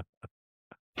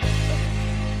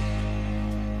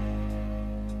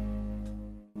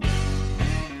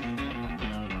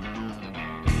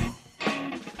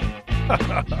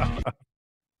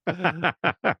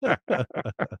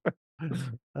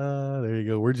you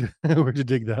go. Where'd you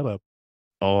dig that up?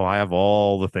 Oh, I have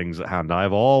all the things at hand. I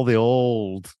have all the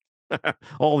old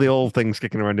things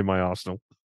kicking around in my arsenal.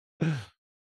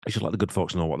 You should let the good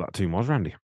folks know what that tune was,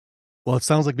 Randy. Well, it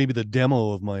sounds like maybe the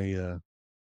demo of my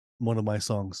one of my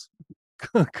songs.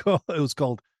 It was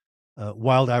called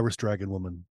 "Wild Irish Dragon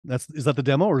Woman." Is that the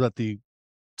demo, or is that the?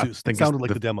 It sounded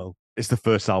like the demo. It's the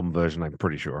first album version, I'm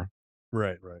pretty sure.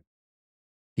 Right.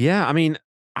 Yeah, I mean,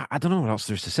 I don't know what else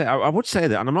there's to say. I would say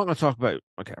that, and I'm not going to talk about.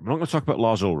 Okay, I'm not going to talk about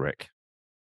Lars Ulrich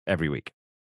every week.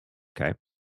 Okay,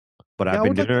 but Yeah, I've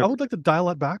been doing. I would like to dial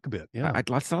it back a bit. Yeah, I'd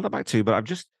like to dial that back too, but I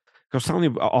was telling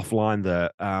you offline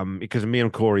that because me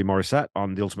and Corey Morissette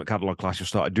on the Ultimate Catalog Clash have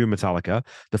started doing Metallica.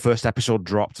 The first episode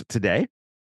dropped today.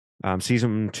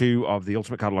 Season 2 of the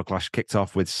Ultimate Catalog Clash kicked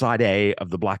off with side A of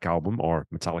the Black Album, or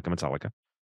Metallica.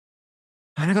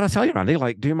 And I gotta tell you, Randy,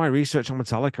 like doing my research on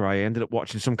Metallica, I ended up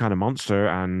watching Some Kind of Monster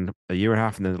and A Year and a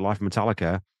Half in the Life of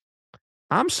Metallica.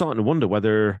 I'm starting to wonder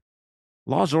whether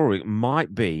Lars Ulrich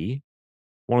might be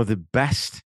one of the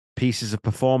best pieces of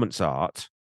performance art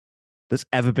that's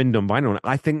ever been done by anyone.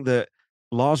 I think that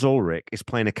Lars Ulrich is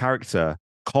playing a character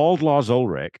called Lars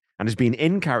Ulrich and has been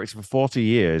in character for 40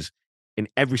 years in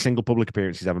every single public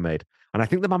appearance he's ever made. And I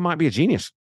think the man might be a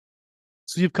genius.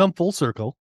 So you've come full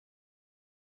circle.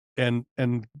 And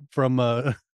from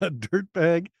a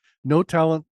dirtbag, no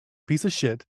talent, piece of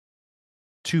shit,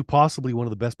 to possibly one of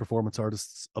the best performance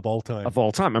artists of all time. Of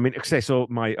all time. I mean, okay, so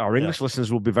our English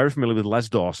listeners will be very familiar with Les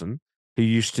Dawson, who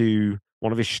used to,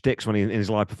 one of his shticks when in his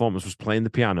live performance was playing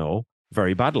the piano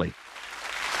very badly.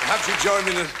 Perhaps you join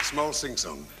me in a small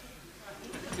sing-song.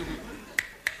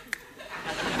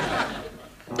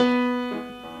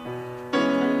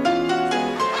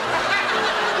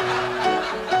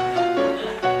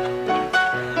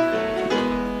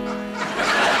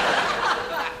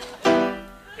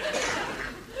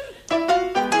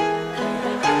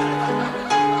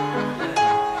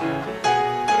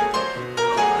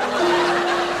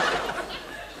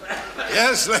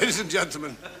 Yes, ladies and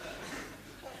gentlemen,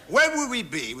 where would we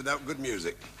be without good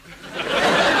music?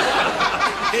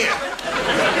 Here.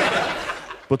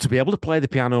 But to be able to play the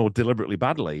piano deliberately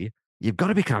badly, you've got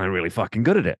to be kind of really fucking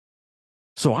good at it.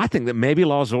 So I think that maybe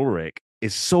Lars Ulrich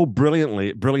is so brilliant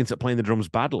at playing the drums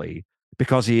badly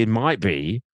because he might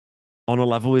be on a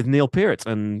level with Neil Peart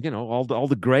and, you know, all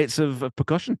the greats of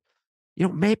percussion. You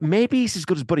know, maybe he's as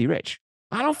good as Buddy Rich.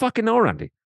 I don't fucking know,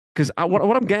 Randy. Because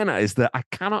what I'm getting at is that I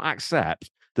cannot accept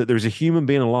that there's a human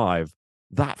being alive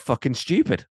that fucking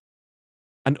stupid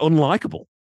and unlikable.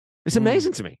 It's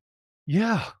amazing to me.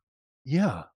 Yeah.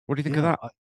 Yeah. What do you think of that?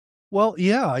 Well,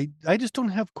 yeah, I just don't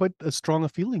have quite as strong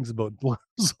of feelings about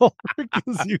Lars Ulrich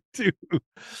as you do.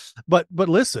 But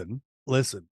listen,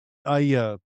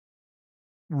 I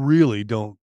really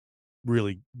don't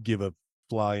really give a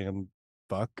flying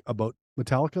fuck about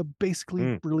Metallica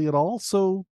basically really at all.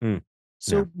 So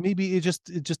maybe it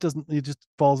just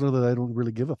falls into the I don't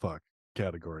really give a fuck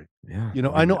category. Yeah. You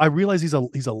know, I realize he's a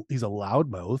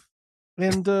loudmouth,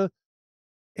 and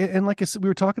like I said, we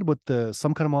were talking about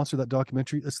Some Kind of Monster, that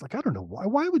documentary. It's like, I don't know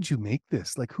why would you make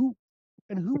this? Like who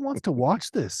wants to watch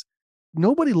this?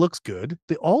 Nobody looks good.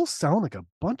 They all sound like a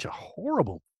bunch of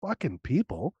horrible fucking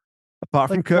people. Apart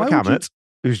from Like, Kirk why would Hammett,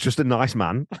 who's just a nice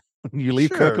man. You leave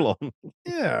Kirk alone.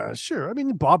 Yeah, sure. I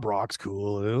mean, Bob Rock's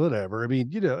cool, whatever. I mean,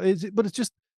 you know, but it's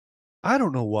just, I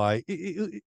don't know why.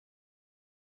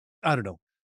 I don't know.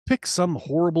 Pick some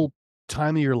horrible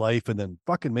time of your life and then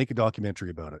fucking make a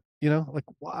documentary about it. You know, like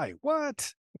why?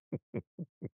 What?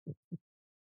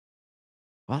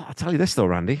 Well, I'll tell you this though,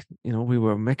 Randy. You know, we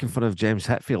were making fun of James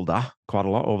Hetfield quite a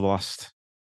lot over the last,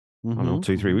 I don't know,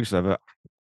 2-3 weeks. Kind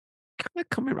of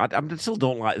coming. I still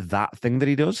don't like that thing that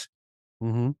he does.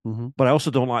 But I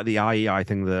also don't like the IEI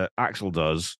thing that Axl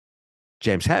does.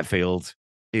 James Hetfield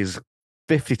is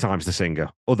 50 times the singer,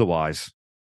 otherwise,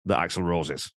 that Axl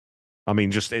Rose is. I mean,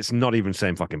 just it's not even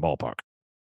same fucking ballpark.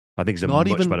 I think he's a much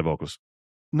better vocalist.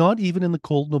 Not even in the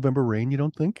cold November rain, you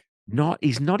don't think?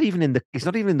 He's not even in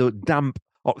the damp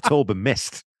October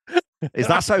mist.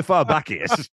 That's how far back he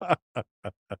is.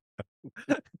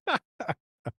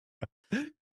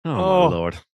 Oh my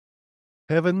Lord.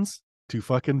 Heavens to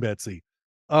fucking Betsy.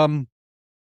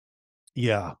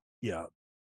 Yeah.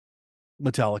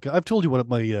 Metallica. I've told you what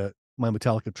my my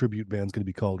Metallica tribute band's going to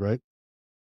be called, right?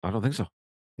 I don't think so.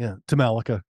 Yeah,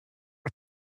 Tamalica.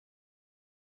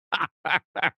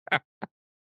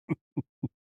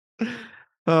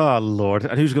 Oh Lord!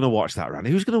 And who's going to watch that,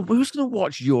 Randy? Who's going to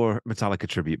watch your Metallica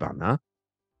tribute band? Huh?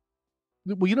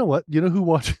 Well, you know what? You know who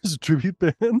watches tribute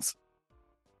bands?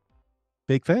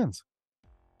 Fake fans.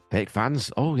 Fake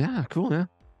fans. Oh yeah, cool. Yeah.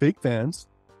 Fake fans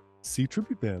see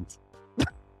tribute bands.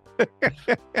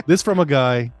 This from a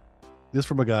guy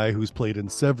who's played in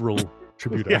several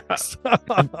tribute acts.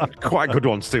 Quite good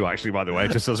ones too, actually, by the way,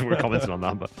 just as we were commenting on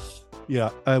that. But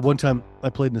yeah, one time I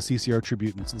played in a CCR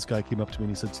tribute and this guy came up to me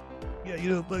and he said, yeah,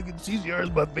 you know, fucking CCR is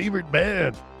my favorite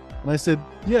band. And I said,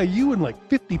 yeah, you and like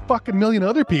 50 fucking million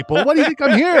other people. Why do you think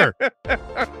I'm here?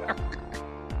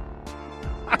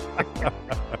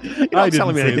 You're not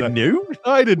telling me anything new.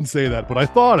 I didn't say that, but I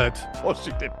thought it. Of course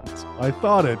you didn't. I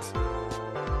thought it.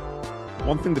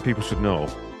 One thing that people should know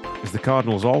is the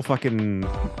Cardinal's all fucking...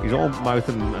 He's all mouth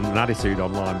and an attitude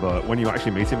online, but when you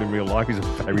actually meet him in real life, he's a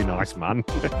very nice man.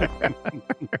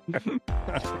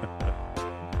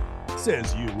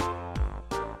 Says you.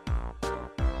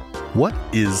 What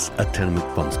is a tenement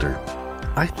funster?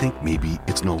 I think maybe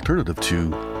it's an alternative to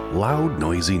loud,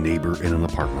 noisy neighbor in an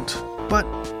apartment. But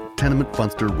tenement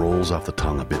funster rolls off the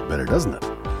tongue a bit better, doesn't it?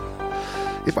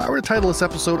 If I were to title this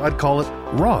episode, I'd call it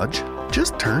Raj,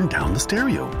 Just Turn Down the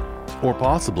Stereo. Or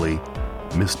possibly,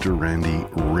 Mr. Randy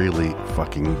really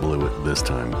fucking blew it this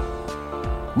time.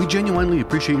 We genuinely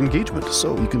appreciate engagement,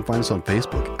 so you can find us on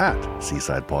Facebook at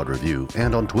Seaside Pod Review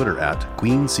and on Twitter at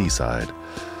Queen Seaside.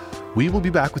 We will be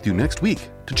back with you next week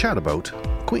to chat about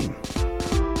Queen.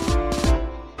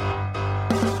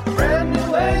 Brand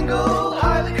new angle,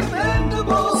 highly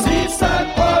commendable.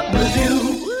 Seaside Pod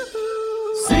Review.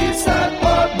 Seaside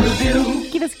Pod Review.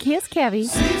 Give us a kiss, Kevy.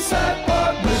 Seaside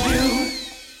Pod Review.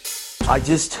 I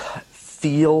just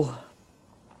feel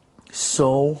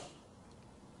so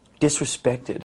disrespected